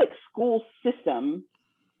public school system,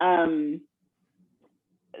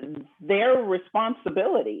 their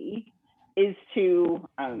responsibility is to,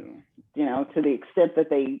 to the extent that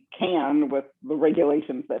they can with the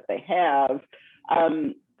regulations that they have,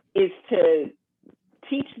 is to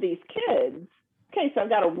teach these kids, okay, so I've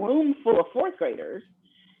got a room full of fourth graders.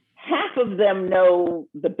 Half of them know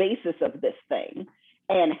the basis of this thing,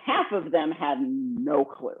 and half of them have no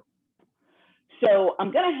clue. So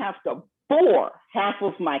I'm going to have to bore half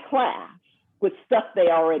of my class with stuff they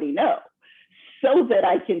already know, so that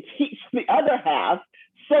I can teach the other half,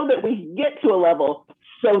 so that we can get to a level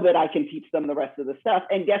so that I can teach them the rest of the stuff.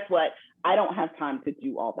 And guess what? I don't have time to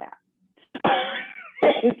do all that.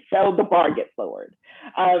 So the bar gets lowered.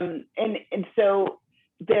 And so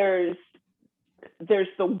there's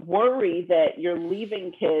the worry that you're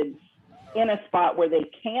leaving kids in a spot where they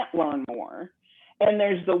can't learn more. And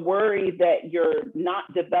there's the worry that you're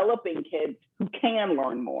not developing kids who can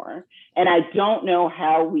learn more. And I don't know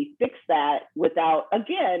how we fix that without,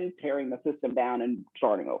 again, tearing the system down and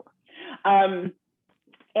starting over.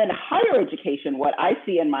 In higher education, what I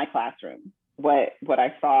see in my classroom, what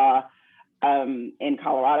I saw in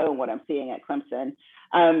Colorado and what I'm seeing at Clemson,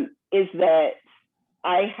 is that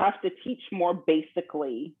I have to teach more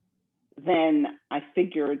basically than I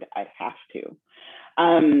figured I'd have to.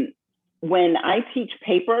 When I teach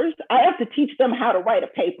papers, I have to teach them how to write a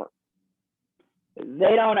paper.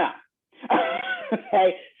 They don't know.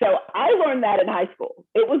 Okay, so I learned that in high school.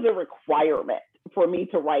 It was a requirement for me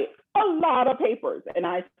to write a lot of papers in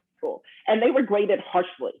high school, and they were graded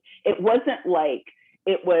harshly. It wasn't like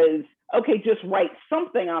it was, okay, just write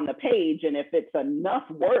something on the page, and if it's enough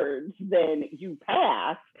words, then you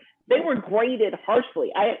pass. They were graded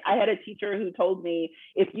harshly. I had a teacher who told me,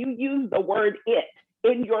 if you use the word "it"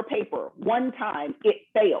 in your paper one time, it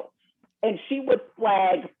fails. And she would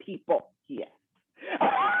flag people. Yes.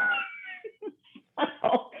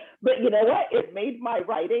 But you know what? It made my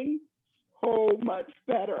writing so much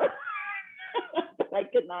better. I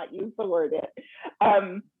could not use the word "it."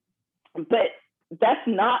 but that's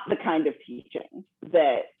not the kind of teaching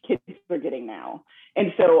that kids are getting now.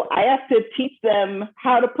 And so I have to teach them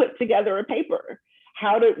how to put together a paper,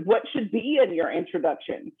 what should be in your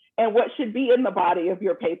introduction and what should be in the body of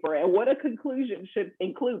your paper and what a conclusion should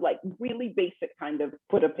include, like really basic kind of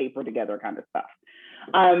put a paper together kind of stuff.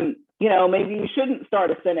 Maybe you shouldn't start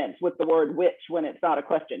a sentence with the word which when it's not a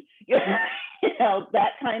question,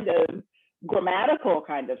 that kind of grammatical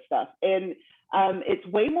kind of stuff. And it's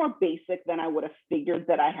way more basic than I would have figured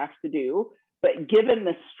that I have to do. But given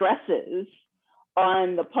the stresses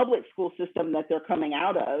on the public school system that they're coming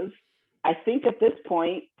out of, I think at this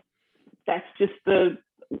point, that's just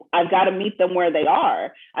I've got to meet them where they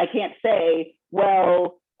are. I can't say,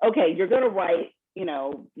 well, okay, you're going to write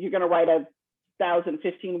a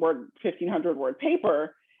 1,500 word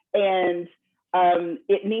paper, and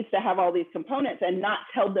it needs to have all these components, and not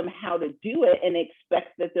tell them how to do it and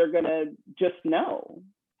expect that they're going to just know.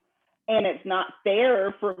 And it's not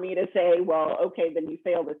fair for me to say, well, okay, then you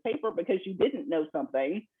failed this paper because you didn't know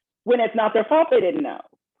something, when it's not their fault they didn't know.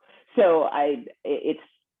 So it's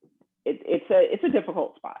a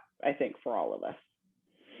difficult spot, I think, for all of us.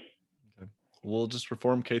 Okay. We'll just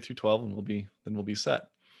reform K through 12 and we'll be set.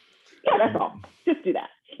 Yeah, that's all. Just do that.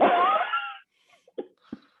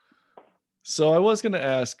 So I was going to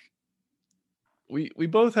ask, we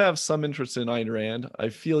both have some interest in Ayn Rand. I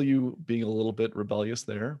feel you being a little bit rebellious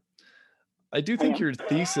there. I do think your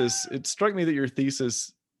thesis, it struck me that your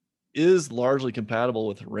thesis is largely compatible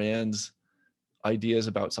with Rand's ideas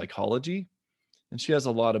about psychology. And she has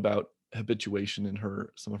a lot about habituation in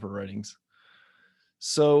some of her writings.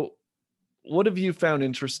 So what have you found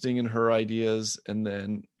interesting in her ideas? And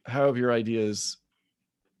then how have your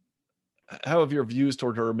views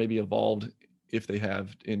toward her maybe evolved, if they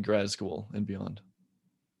have, in grad school and beyond?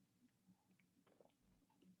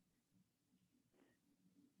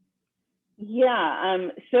 Yeah,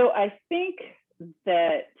 so I think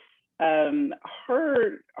that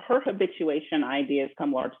her habituation ideas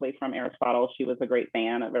come largely from Aristotle. She was a great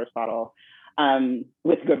fan of Aristotle,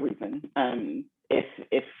 with good reason.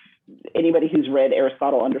 If anybody who's read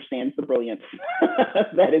Aristotle understands the brilliance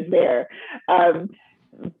that is there.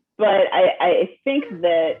 But I think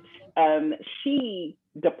that she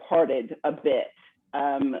departed a bit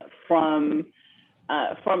from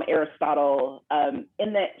Aristotle,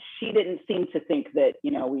 in that she didn't seem to think that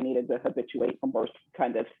we needed to habituate from birth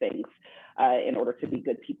kind of things in order to be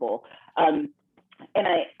good people. And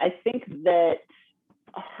I think that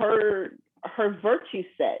her virtue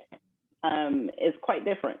set is quite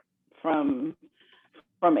different from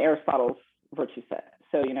Aristotle's virtue set.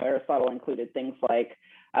 So Aristotle included things like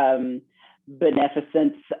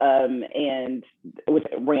beneficence, and which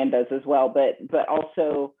Rand does as well, but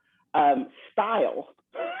also style.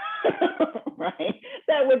 Right?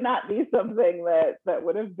 That would not be something that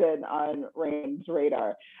would have been on Rand's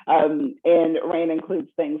radar. And Rand includes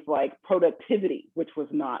things like productivity, which was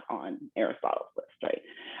not on Aristotle's list, right?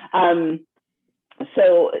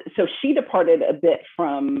 So she departed a bit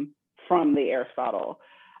from the Aristotle.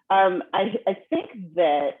 I think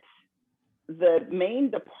that the main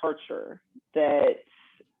departure that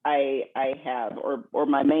I have, or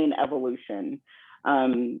my main evolution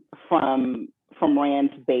from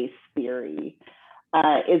Rand's base theory,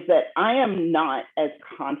 is that I am not as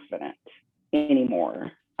confident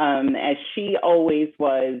anymore as she always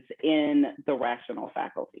was in the rational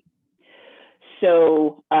faculty.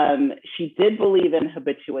 So she did believe in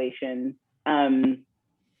habituation,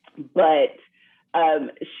 but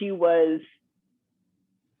she was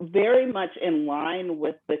very much in line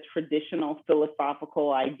with the traditional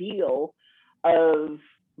philosophical ideal of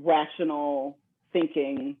rational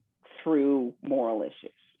thinking through moral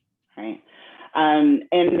issues, right? And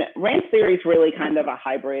Rand's theory is really kind of a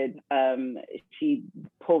hybrid. She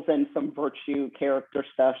pulls in some virtue character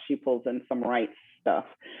stuff. She pulls in some rights stuff.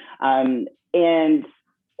 And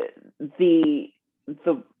the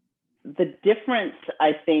difference,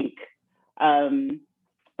 I think,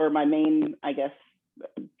 or my main, I guess,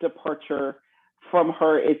 departure from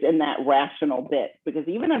her is in that rational bit, because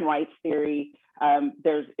even in rights theory,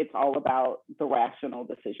 it's all about the rational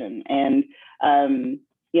decision, and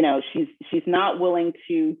she's not willing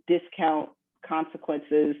to discount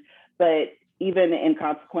consequences, but even in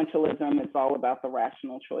consequentialism, it's all about the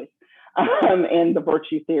rational choice. And the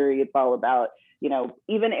virtue theory, it's all about,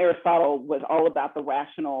 even Aristotle was all about the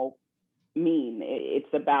rational mean.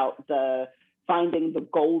 It's about finding the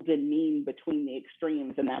golden mean between the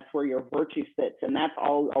extremes, and that's where your virtue sits, and that's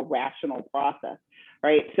all a rational process,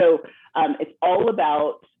 right? So it's all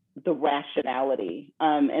about the rationality,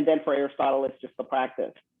 and then for Aristotle, it's just the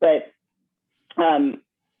practice. But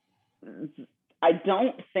I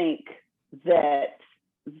don't think that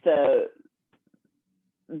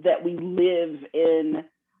that we live in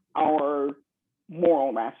our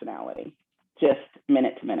moral rationality just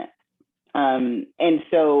minute to minute. And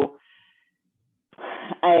so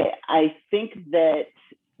I think that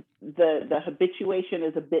the habituation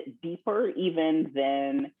is a bit deeper even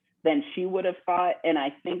than she would have thought. And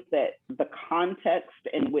I think that the context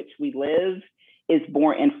in which we live is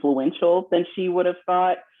more influential than she would have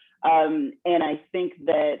thought. And I think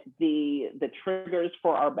that the triggers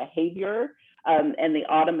for our behavior and the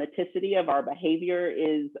automaticity of our behavior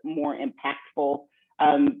is more impactful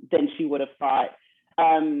than she would have thought.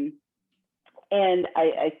 And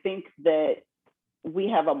I think that we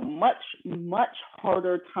have a much, much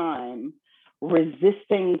harder time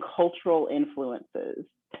resisting cultural influences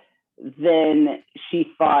than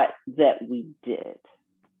she thought that we did.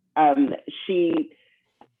 She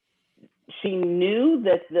knew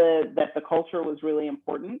that the culture was really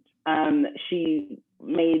important. She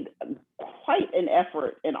made quite an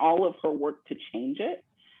effort in all of her work to change it,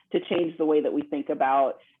 to change the way that we think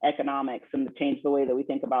about economics and to change the way that we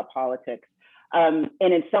think about politics. And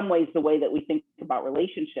in some ways, the way that we think about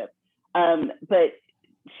relationships. But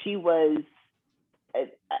she was,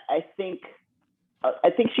 I think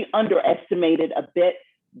she underestimated a bit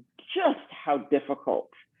just how difficult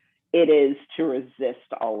it is to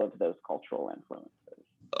resist all of those cultural influences.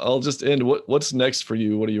 I'll just end. What's next for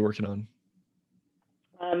you? What are you working on?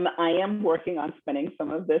 I am working on spinning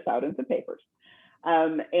some of this out into papers.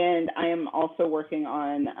 And I am also working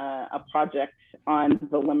on a project on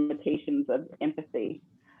the limitations of empathy,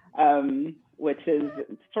 which is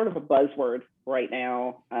sort of a buzzword right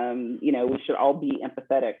now. We should all be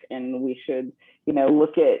empathetic, and we should,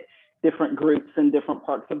 look at different groups in different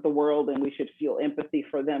parts of the world, and we should feel empathy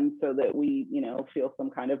for them so that we, feel some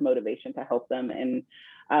kind of motivation to help them. And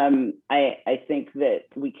I think that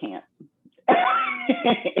we can't.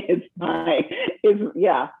 It's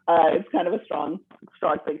kind of a strong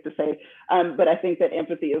thing to say, but I think that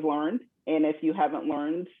empathy is learned, and if you haven't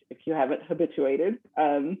habituated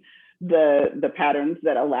the patterns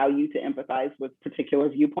that allow you to empathize with particular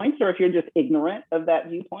viewpoints, or if you're just ignorant of that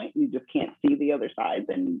viewpoint, you just can't see the other side,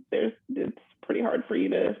 then it's pretty hard for you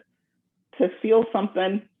to feel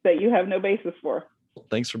something that you have no basis for.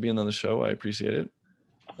 Thanks for being on the show. I appreciate it.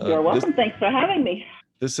 You're welcome. Thanks for having me.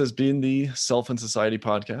 This has been the Self and Society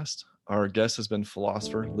podcast. Our guest has been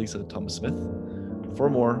philosopher Lisa Thomas Smith. For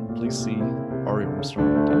more, please see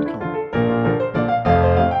ariarmstrong.com.